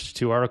published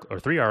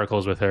 3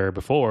 articles with her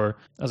before.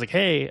 I was like,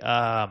 hey,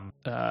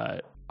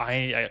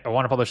 I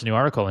want to publish a new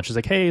article. And she's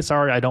like, hey,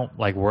 sorry, I don't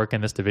like work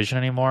in this division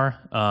anymore.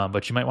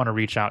 But you might want to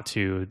reach out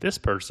to this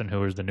person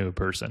who is the new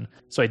person.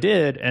 So I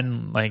did.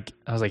 And like,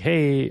 I was like,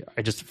 hey,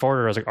 I just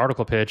forwarded her, I was like,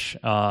 article pitch.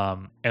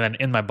 And then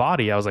in my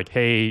body, I was like,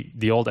 hey,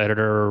 the old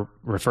editor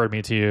referred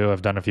me to you.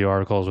 I've done a few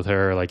articles with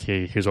her. Like,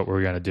 hey, here's what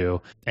we're going to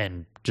do.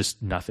 And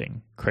just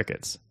nothing,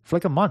 crickets for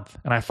like a month.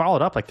 And I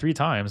followed up like 3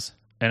 times.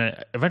 And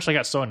I eventually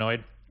got so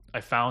annoyed.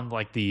 I found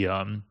like the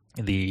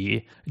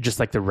just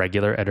like the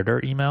regular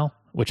editor email,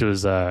 which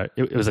was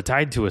it was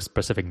tied to a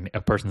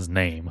specific person's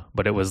name,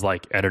 but it was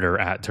like editor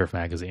at Turf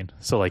Magazine.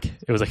 So like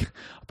it was like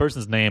a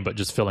person's name, but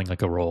just filling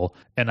like a role.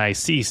 And I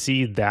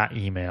CC'd that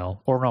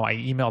email, or no, I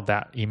emailed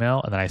that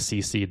email, and then I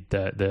CC'd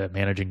the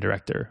managing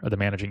director or the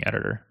managing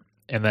editor.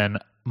 And then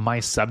my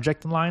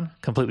subject line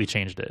completely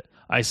changed it.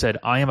 I said,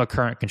 I am a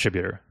current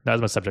contributor. That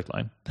was my subject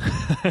line.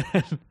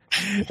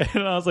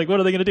 And I was like, what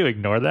are they going to do?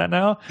 Ignore that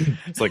now?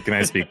 It's like, can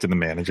I speak to the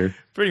manager?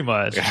 Pretty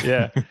much,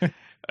 yeah.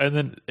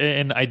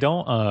 And I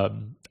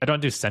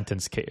don't do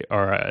sentence case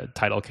or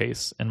title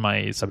case in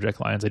my subject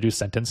lines. I do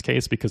sentence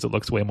case because it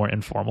looks way more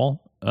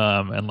informal,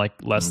 and like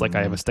less like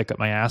I have a stick up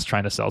my ass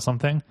trying to sell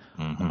something.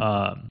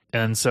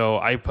 And so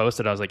I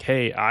posted, I was like,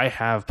 hey, I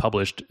have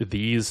published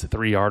these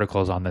 3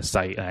 articles on this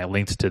site, and I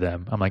linked to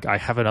them. I'm like, I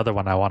have another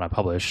one I want to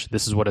publish.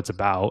 This is what it's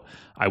about.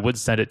 I would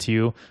send it to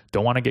you.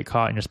 Don't want to get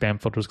caught in your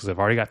spam filters because I've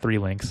already got 3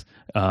 links.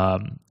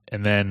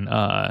 And then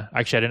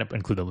actually, I didn't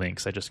include the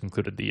links. I just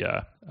included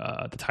the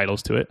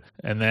titles to it.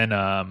 And then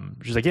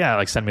she's like, yeah,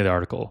 like send me the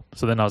article.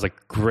 So then I was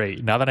like,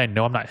 great. Now that I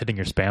know I'm not hitting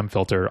your spam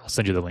filter, I'll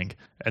send you the link.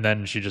 And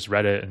then she just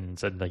read it and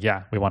said, like,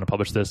 yeah, we want to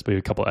publish this. We have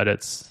a couple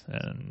edits,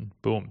 and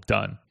boom,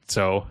 done.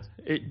 So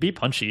be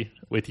punchy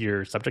with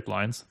your subject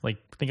lines. Like,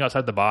 think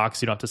outside the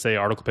box. You don't have to say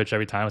article pitch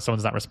every time. If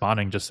someone's not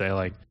responding, just say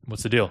like,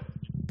 what's the deal?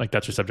 Like,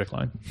 that's your subject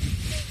line.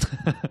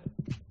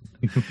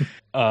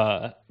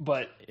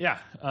 But yeah,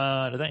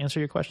 did that answer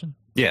your question?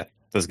 Yeah,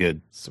 that's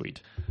good.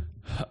 Sweet.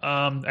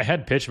 I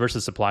had pitch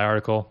versus supply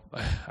article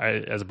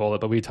as a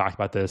bullet, but we talked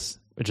about this,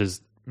 which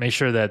is make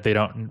sure that they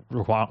don't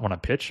want to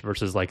pitch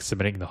versus like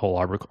submitting the whole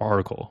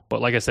article.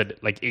 But like I said,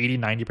 like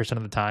 80-90%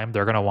 of the time,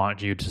 they're going to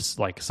want you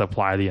to like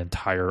supply the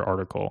entire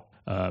article.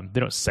 They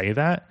don't say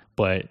that,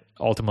 but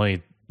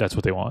ultimately that's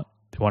what they want.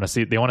 They want to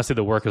see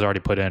the work is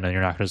already put in, and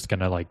you're not just going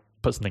to like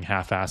put something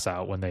half-ass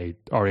out when they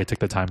already took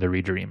the time to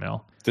read your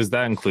email. Does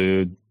that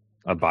include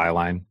a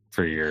byline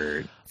for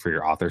your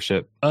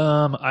authorship?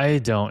 I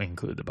don't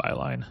include the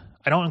byline.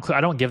 I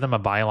don't give them a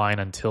byline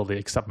until they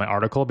accept my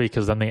article,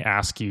 because then they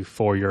ask you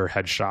for your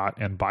headshot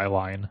and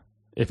byline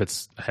if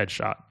it's a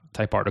headshot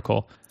type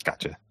article.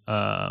 Gotcha.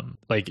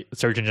 Like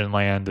Search Engine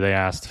Land, they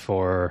asked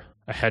for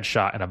a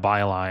headshot and a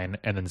byline,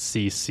 and then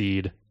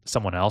CC'd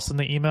someone else in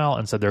the email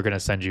and said they're going to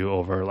send you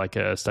over like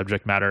a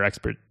subject matter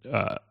expert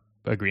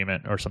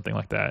agreement or something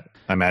like that.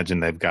 I imagine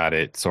they've got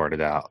it sorted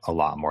out a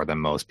lot more than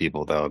most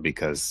people, though,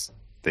 because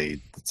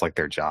it's like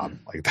their job.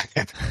 Like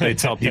they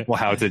tell people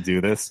how to do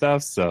this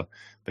stuff, so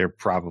they're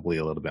probably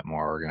a little bit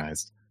more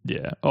organized.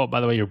 Yeah. Oh, by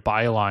the way, your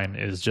byline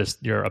is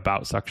just your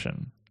about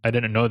section. I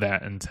didn't know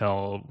that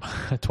until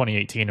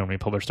 2018 when we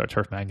published our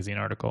Turf Magazine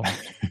article.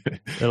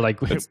 They're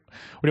like, what do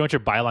you want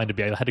your byline to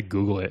be? I had to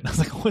Google it. I was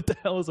like, what the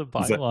hell is a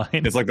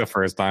byline? It's like the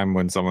first time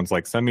when someone's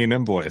like, send me an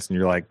invoice. And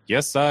you're like,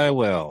 yes, I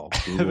will.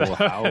 Google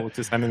how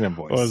to send an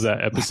invoice. What was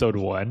that? Episode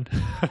 1?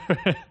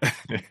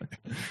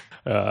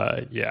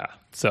 Yeah.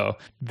 So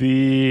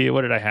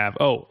what did I have?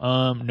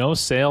 No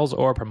sales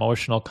or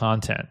promotional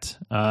content.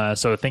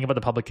 So think about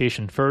the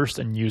publication first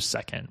and use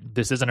second.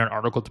 This isn't an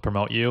article to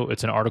promote you.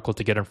 It's an article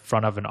to get in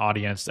front of an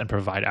audience and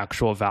provide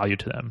actual value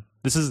to them.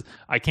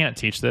 I can't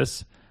teach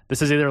this.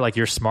 This is either like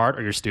you're smart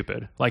or you're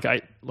stupid.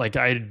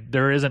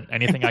 There isn't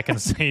anything I can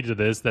say to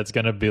this that's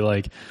going to be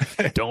like,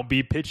 don't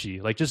be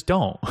pitchy. Like, just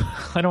don't.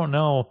 I don't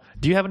know.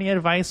 Do you have any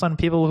advice on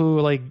people who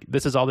like,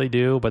 this is all they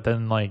do, but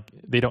then like,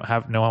 they don't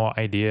have no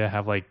idea,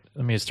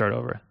 let me start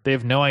over. They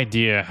have no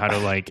idea how to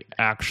like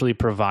actually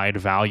provide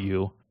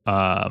value.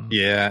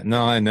 Yeah,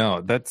 no, I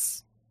know.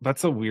 That's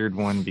a weird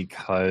one,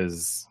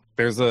 because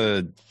there's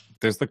the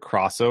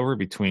crossover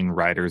between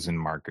writers and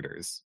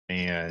marketers,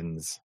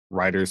 and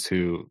writers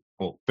who,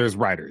 there's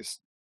writers.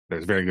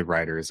 There's very good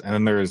writers. And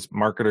then there's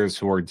marketers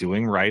who are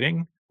doing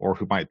writing, or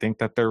who might think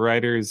that they're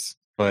writers,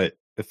 but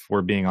if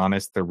we're being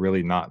honest, they're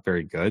really not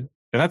very good.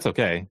 And that's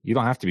okay. You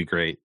don't have to be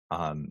great.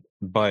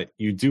 But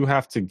you do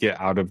have to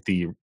get out of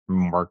the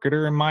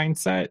marketer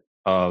mindset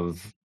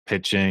of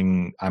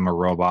pitching, I'm a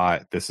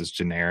robot, this is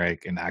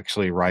generic, and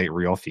actually write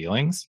real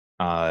feelings.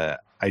 I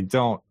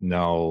don't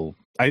know.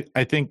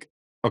 I think,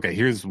 okay,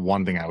 here's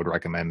one thing I would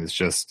recommend is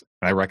just,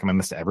 and I recommend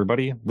this to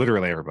everybody,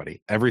 literally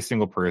everybody. Every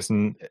single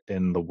person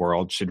in the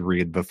world should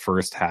read the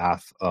first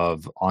half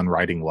of On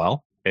Writing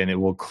Well, and it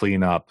will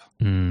clean up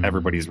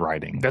everybody's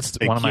writing. That's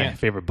one of my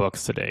favorite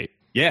books to date.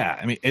 Yeah,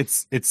 I mean,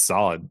 it's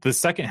solid. The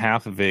second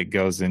half of it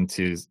goes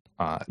into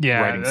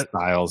writing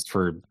styles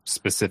for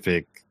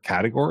specific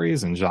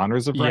categories and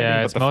genres of writing. Yeah,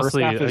 but it's the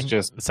mostly, first half is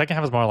just... The second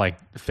half is more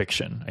like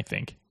fiction, I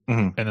think.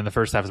 And then the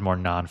first half is more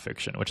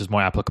nonfiction, which is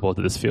more applicable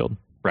to this field.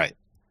 Right.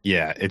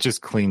 Yeah, it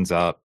just cleans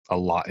up a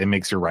lot. It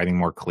makes your writing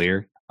more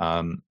clear.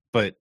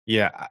 But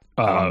yeah,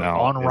 I don't know.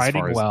 On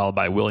Writing Well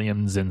by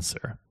William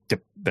Zinsser.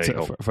 Yep,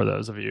 for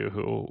those of you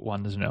who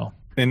wanted to know.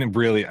 And it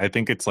really, I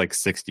think it's like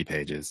 60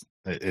 pages.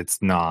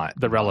 It's not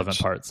the relevant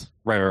parts.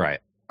 Right.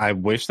 I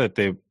wish that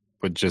they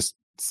would just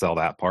sell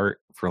that part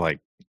for like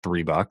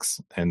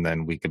 $3, and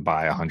then we could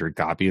buy 100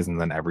 copies, and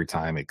then every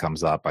time it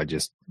comes up, I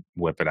just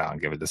whip it out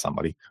and give it to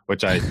somebody.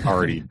 Which I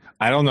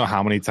don't know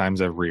how many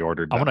times I've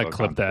reordered. I want to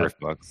clip that. Thrift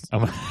books. I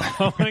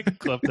want to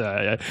clip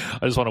that.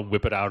 I just want to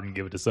whip it out and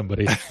give it to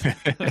somebody.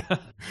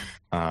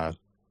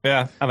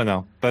 Yeah, I don't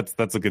know.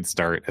 That's a good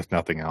start, if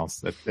nothing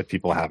else. If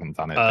people haven't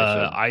done it,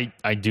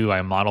 I do.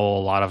 I model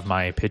a lot of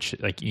my pitch,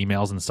 like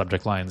emails and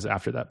subject lines,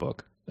 after that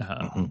book.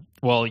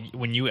 Well,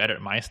 when you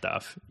edit my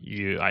stuff,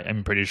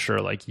 I'm pretty sure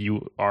like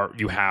you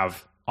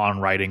have On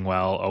Writing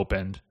Well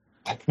opened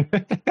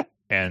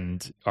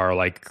and are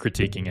like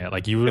critiquing it.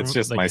 Like it's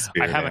just like, my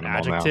spirit. I have an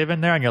adjective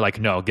in there, and you're like,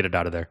 no, get it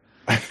out of there.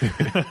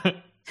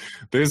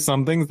 There's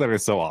some things that are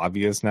so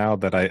obvious now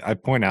that I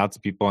point out to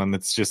people, and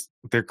it's just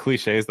they're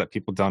cliches that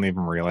people don't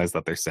even realize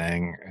that they're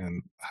saying,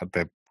 and how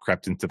they've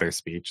crept into their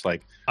speech.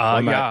 Like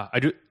I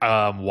do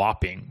a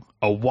whopping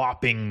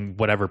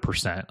whatever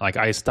percent. Like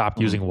I stopped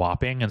using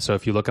whopping, and so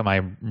if you look at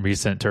my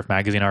recent Turf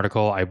Magazine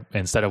article, I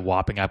instead of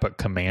whopping I put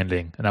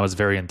commanding, and that was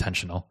very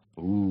intentional.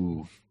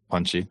 Ooh,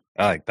 punchy.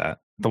 I like that.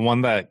 The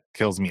one that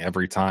kills me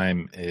every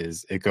time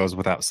is "it goes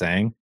without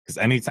saying." Because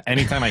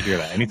anytime I hear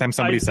that, anytime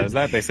somebody says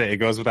that, they say it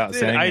goes without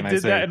saying. I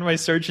did that in my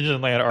Search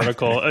Engine Land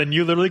article, and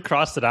you literally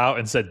crossed it out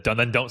and said,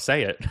 "Then don't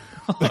say it."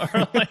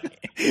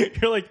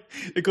 You're like,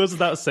 it goes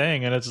without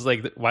saying, and it's just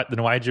like,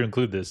 then why did you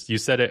include this? You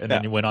said it, and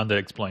then you went on to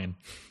explain.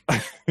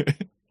 If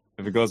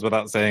it goes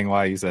without saying,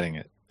 why are you saying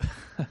it?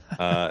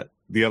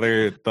 The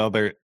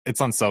other,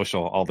 it's on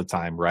social all the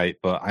time, right?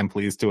 But I'm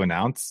pleased to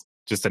announce.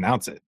 Just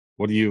announce it.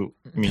 What do you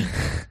mean?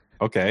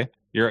 Okay,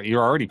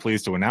 you're already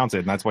pleased to announce it,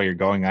 and that's why you're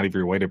going out of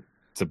your way to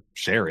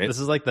share it. This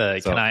is like the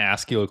 "can I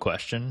ask you a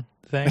question"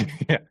 thing.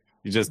 Yeah,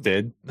 you just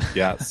did.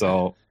 Yeah,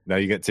 so now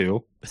you get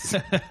 2.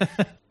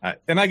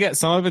 And I get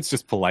some of it's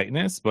just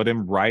politeness, but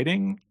in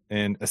writing,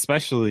 and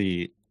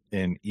especially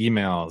in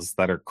emails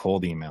that are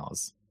cold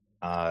emails,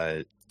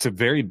 to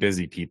very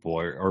busy people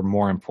or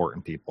more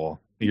important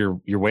people,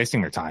 you're wasting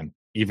their time.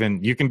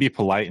 Even you can be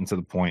polite and to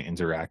the point and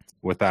direct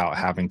without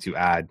having to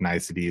add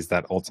niceties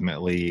that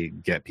ultimately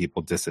get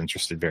people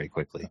disinterested very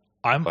quickly.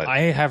 I'm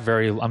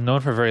known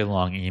for very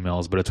long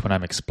emails, but it's when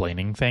I'm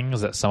explaining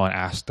things that someone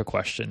asked a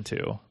question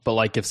to. But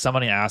like if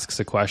somebody asks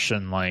a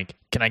question like,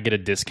 "Can I get a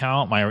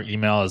discount?" My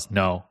email is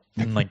no.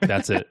 And like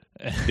that's it.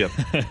 Yep.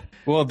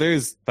 Well,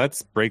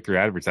 that's breakthrough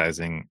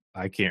advertising.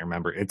 I can't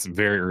remember. It's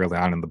very early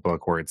on in the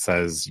book where it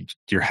says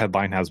your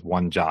headline has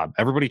one job.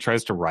 Everybody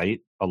tries to write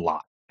a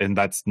lot, and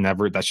that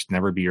should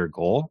never be your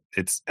goal.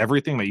 It's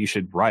everything that you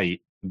should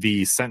write.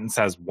 The sentence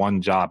has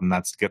one job, and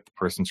that's to get the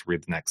person to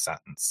read the next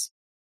sentence.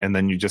 And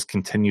then you just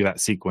continue that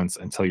sequence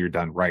until you're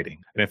done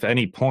writing. And if at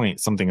any point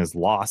something is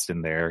lost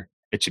in there,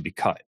 it should be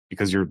cut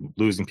because you're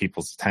losing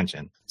people's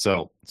attention.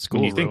 So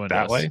school when you think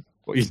that way,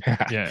 well,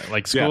 yeah,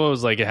 like school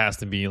was like it has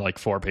to be like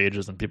 4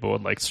 pages, and people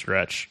would like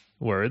stretch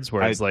words.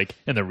 Whereas like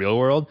in the real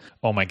world,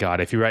 oh my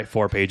god, if you write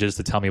 4 pages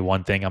to tell me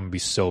one thing, I'm gonna be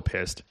so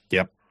pissed.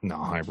 Yep, no,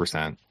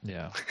 100%.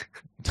 Yeah.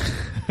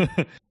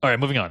 All right,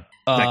 moving on.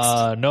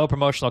 Next. No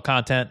promotional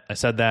content. I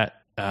said that.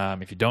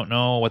 If you don't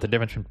know what the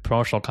difference between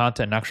promotional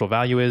content and actual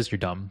value is, you're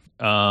dumb.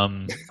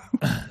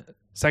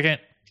 Second,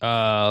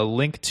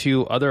 link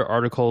to other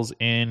articles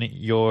in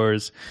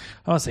yours.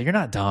 I want to say you're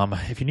not dumb.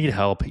 If you need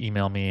help,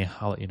 email me.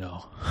 I'll let you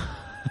know.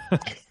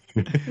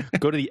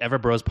 Go to the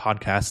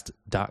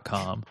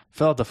everbrospodcast.com.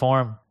 Fill out the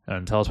form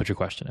and tell us what your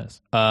question is.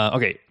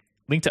 Okay.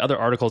 Link to other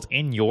articles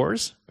in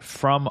yours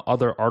from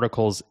other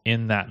articles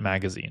in that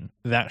magazine.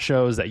 That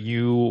shows that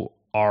you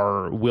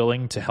are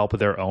willing to help with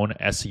their own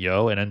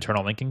SEO and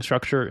internal linking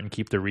structure and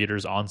keep the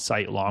readers on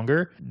site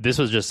longer. This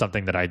was just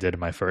something that I did in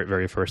my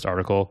very first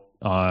article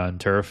on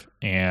Turf.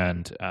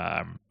 And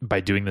by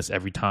doing this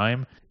every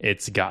time,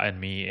 it's gotten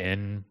me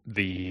in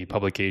the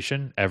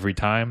publication every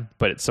time,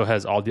 but it still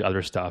has all the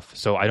other stuff.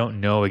 So I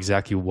don't know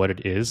exactly what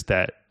it is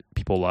that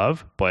people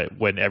love, but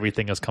when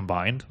everything is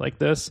combined like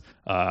this,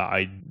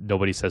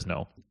 nobody says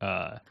no.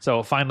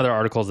 So find other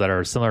articles that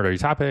are similar to your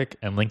topic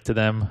and link to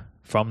them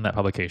from that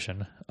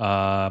publication.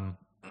 And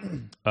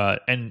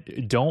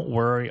don't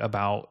worry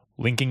about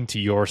linking to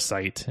your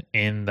site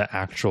in the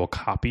actual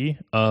copy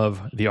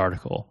of the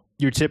article.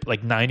 Your tip,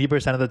 like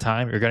 90% of the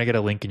time, you're going to get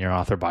a link in your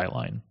author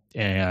byline.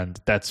 And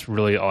that's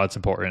really all that's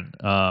important.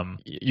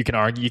 You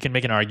can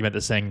make an argument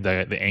that saying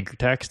the anchor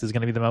text is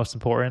going to be the most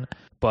important,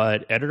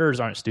 but editors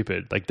aren't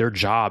stupid. Like their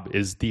job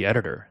is the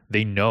editor.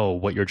 They know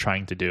what you're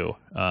trying to do.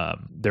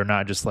 They're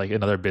not just like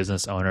another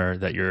business owner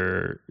that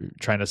you're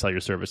trying to sell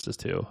your services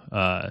to.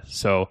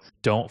 So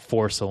don't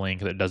force a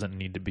link that doesn't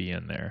need to be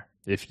in there.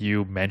 If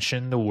you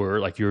mention the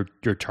word, like your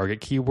target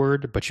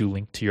keyword, but you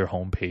link to your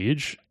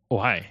homepage,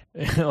 why?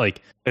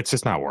 Like it's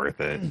just not worth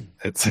it.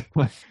 It's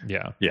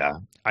yeah.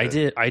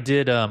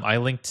 I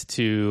linked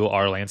to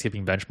our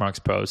landscaping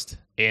benchmarks post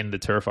in the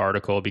Turf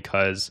article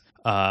because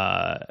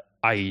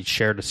I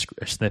shared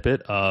a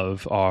snippet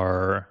of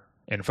our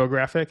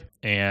infographic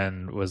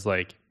and was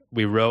like,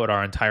 we wrote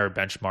our entire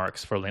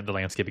benchmarks for the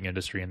landscaping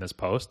industry in this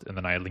post, and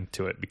then I linked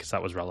to it because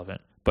that was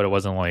relevant. But it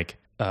wasn't like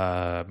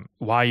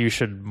why you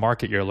should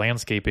market your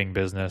landscaping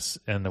business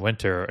in the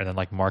winter, and then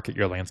like market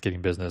your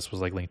landscaping business was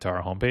like linked to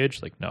our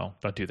homepage. Like, no,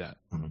 don't do that.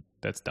 Mm-hmm.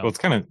 That's dumb. Well, it's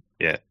kind of,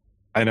 yeah.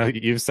 I know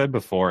you've said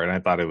before, and I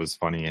thought it was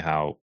funny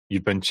how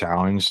you've been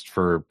challenged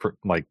for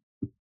like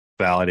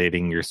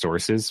validating your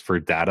sources for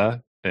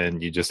data,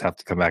 and you just have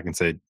to come back and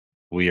say,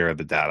 we are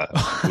the data.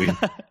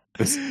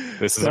 This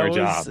is our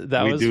job.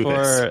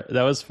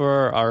 That was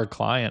for our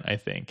client, I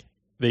think.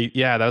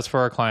 That was for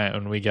our client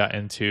when we got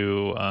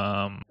into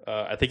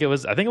I think it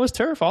was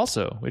Turf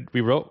also.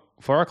 We wrote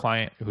for our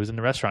client who's in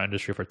the restaurant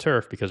industry for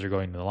Turf because they're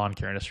going to the lawn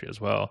care industry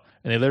as well.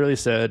 And they literally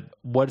said,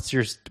 what's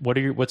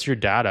your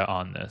data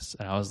on this?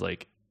 And I was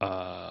like,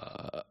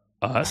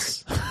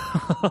 us?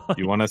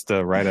 You want us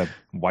to write a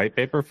white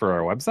paper for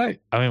our website?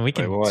 I mean, we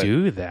can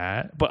do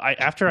that. But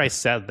after I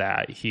said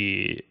that,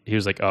 he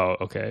was like, oh,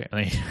 okay.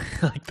 And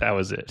like that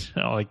was it.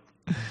 You know, like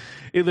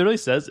it literally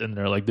says in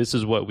there, like, this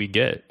is what we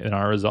get in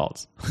our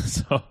results.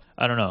 So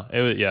I don't know.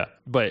 It was, yeah.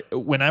 But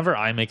whenever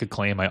I make a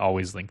claim, I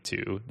always link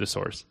to the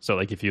source. So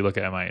like if you look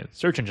at my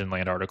search engine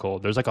land article,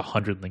 there's like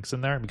 100 links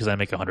in there because I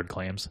make 100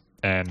 claims.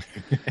 And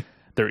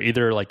they're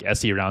either like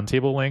SE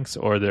Roundtable links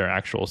or they're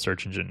actual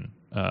search engine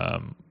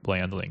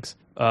land links.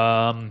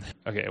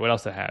 Okay, what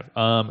else do I have?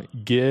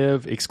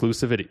 Give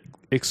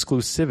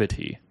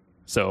exclusivity.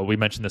 So we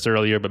mentioned this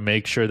earlier, but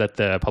make sure that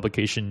the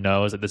publication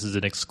knows that this is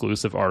an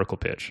exclusive article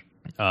pitch,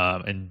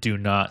 and do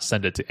not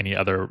send it to any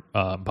other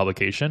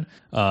publication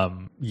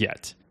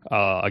yet.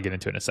 I'll get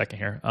into it in a second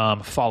here.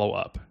 Follow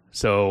up.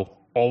 So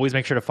always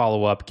make sure to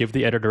follow up. Give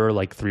the editor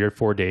like 3 or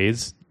 4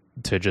 days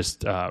to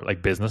just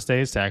like business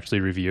days to actually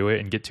review it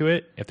and get to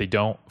it. If they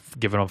don't,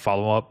 give them a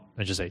follow up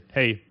and just say,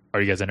 hey,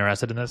 are you guys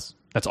interested in this?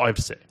 That's all I have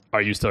to say.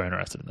 Are you still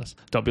interested in this?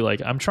 Don't be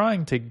like, I'm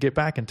trying to get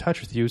back in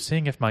touch with you,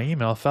 seeing if my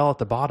email fell at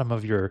the bottom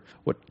of your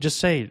what. Just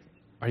say,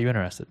 are you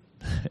interested?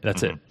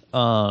 That's it.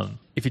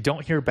 If you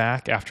don't hear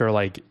back after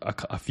like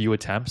a few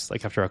attempts,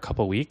 like after a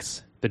couple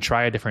weeks, then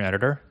try a different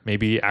editor.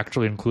 Maybe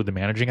actually include the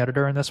managing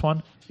editor in this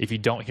one. If you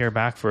don't hear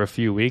back for a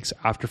few weeks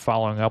after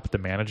following up with the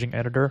managing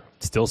editor,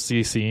 still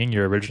CCing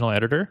your original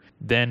editor,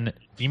 then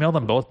email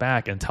them both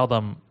back and tell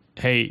them,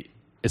 hey,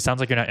 it sounds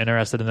like you're not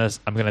interested in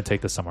this. I'm going to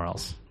take this somewhere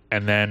else.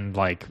 And then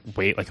like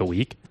wait like a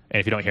week. And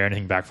if you don't hear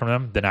anything back from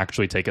them, then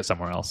actually take it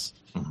somewhere else.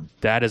 Mm-hmm.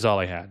 That is all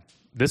I had.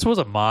 This was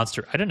a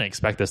monster. I didn't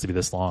expect this to be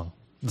this long.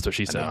 That's what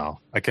she said. No,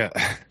 I kept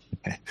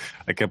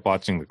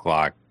watching the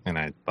clock and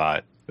I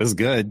thought, this is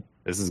good.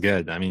 This is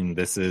good. I mean,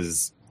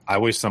 I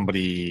wish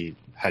somebody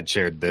had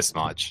shared this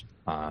much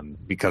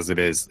because it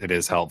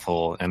is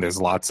helpful. And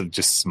there's lots of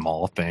just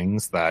small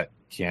things that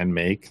can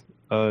make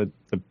a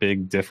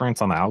big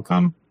difference on the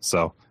outcome.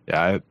 So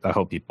yeah, I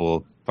hope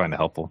people find it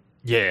helpful.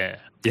 Yeah.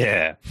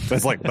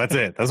 That's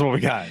it. That's what we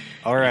got.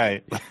 All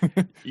right.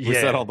 We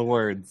said all the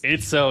words.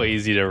 It's so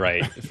easy to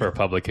write for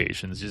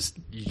publications.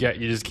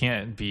 You just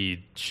can't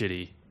be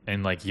shitty.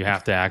 And like you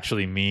have to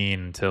actually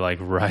mean to like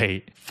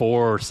write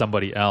for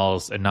somebody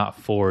else and not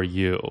for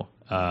you.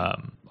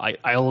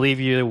 I'll leave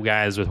you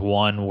guys with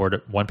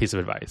one piece of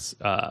advice.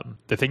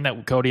 The thing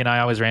that Cody and I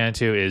always ran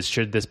into is,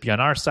 should this be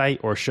on our site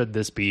or should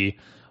this be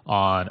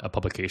on a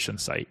publication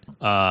site?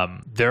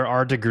 There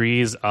are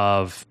degrees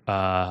of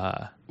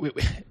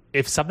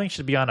if something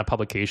should be on a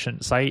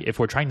publication site, if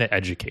we're trying to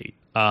educate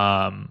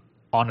on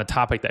a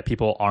topic that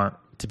people aren't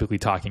typically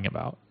talking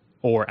about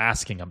or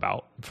asking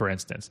about, for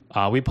instance,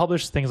 we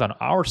publish things on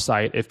our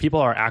site if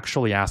people are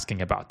actually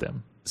asking about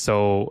them.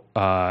 So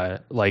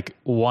like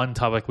one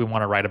topic we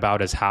want to write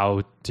about is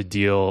how to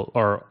deal,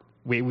 or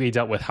we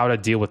dealt with how to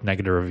deal with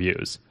negative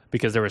reviews,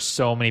 because there were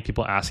so many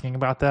people asking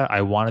about that.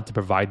 I wanted to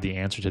provide the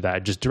answer to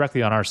that just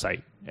directly on our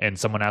site. And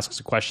someone asks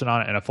a question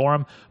on it in a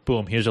forum,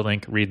 boom, here's a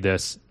link, read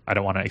this. I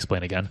don't want to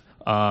explain again.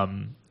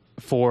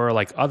 For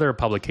like other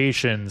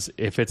publications,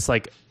 if it's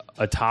like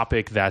a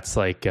topic that's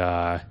like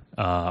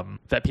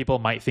that people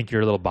might think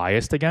you're a little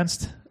biased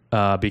against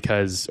or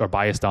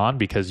biased on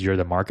because you're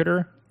the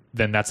marketer,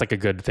 then that's like a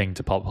good thing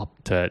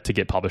to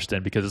get published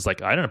in, because it's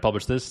like, I didn't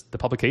publish this, the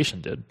publication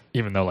did,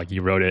 even though like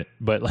you wrote it,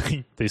 but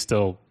like they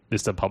still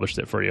published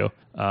it for you.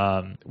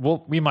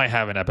 We might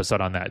have an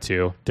episode on that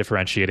too,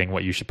 differentiating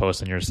what you should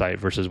post on your site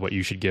versus what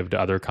you should give to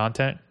other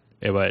content.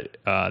 But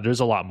there's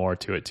a lot more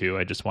to it too.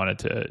 I just wanted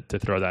to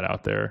throw that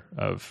out there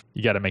of,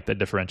 you got to make that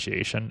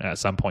differentiation. At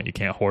some point, you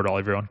can't hoard all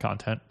of your own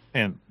content.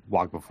 And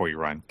walk before you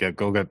run.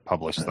 Go get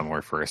published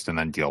somewhere first and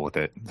then deal with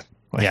it.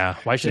 Like, yeah.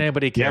 Why should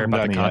anybody care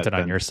about the content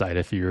on your site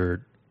if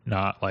you're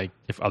not like,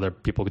 if other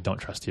people don't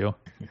trust you?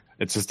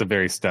 It's just a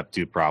very step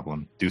 2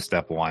 problem. Do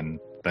step 1,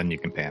 then you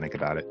can panic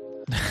about it.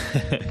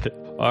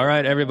 All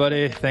right,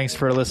 everybody. Thanks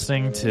for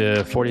listening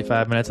to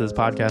 45 minutes of this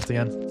podcast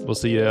again. We'll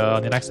see you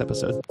on the next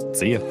episode.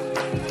 See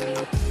you.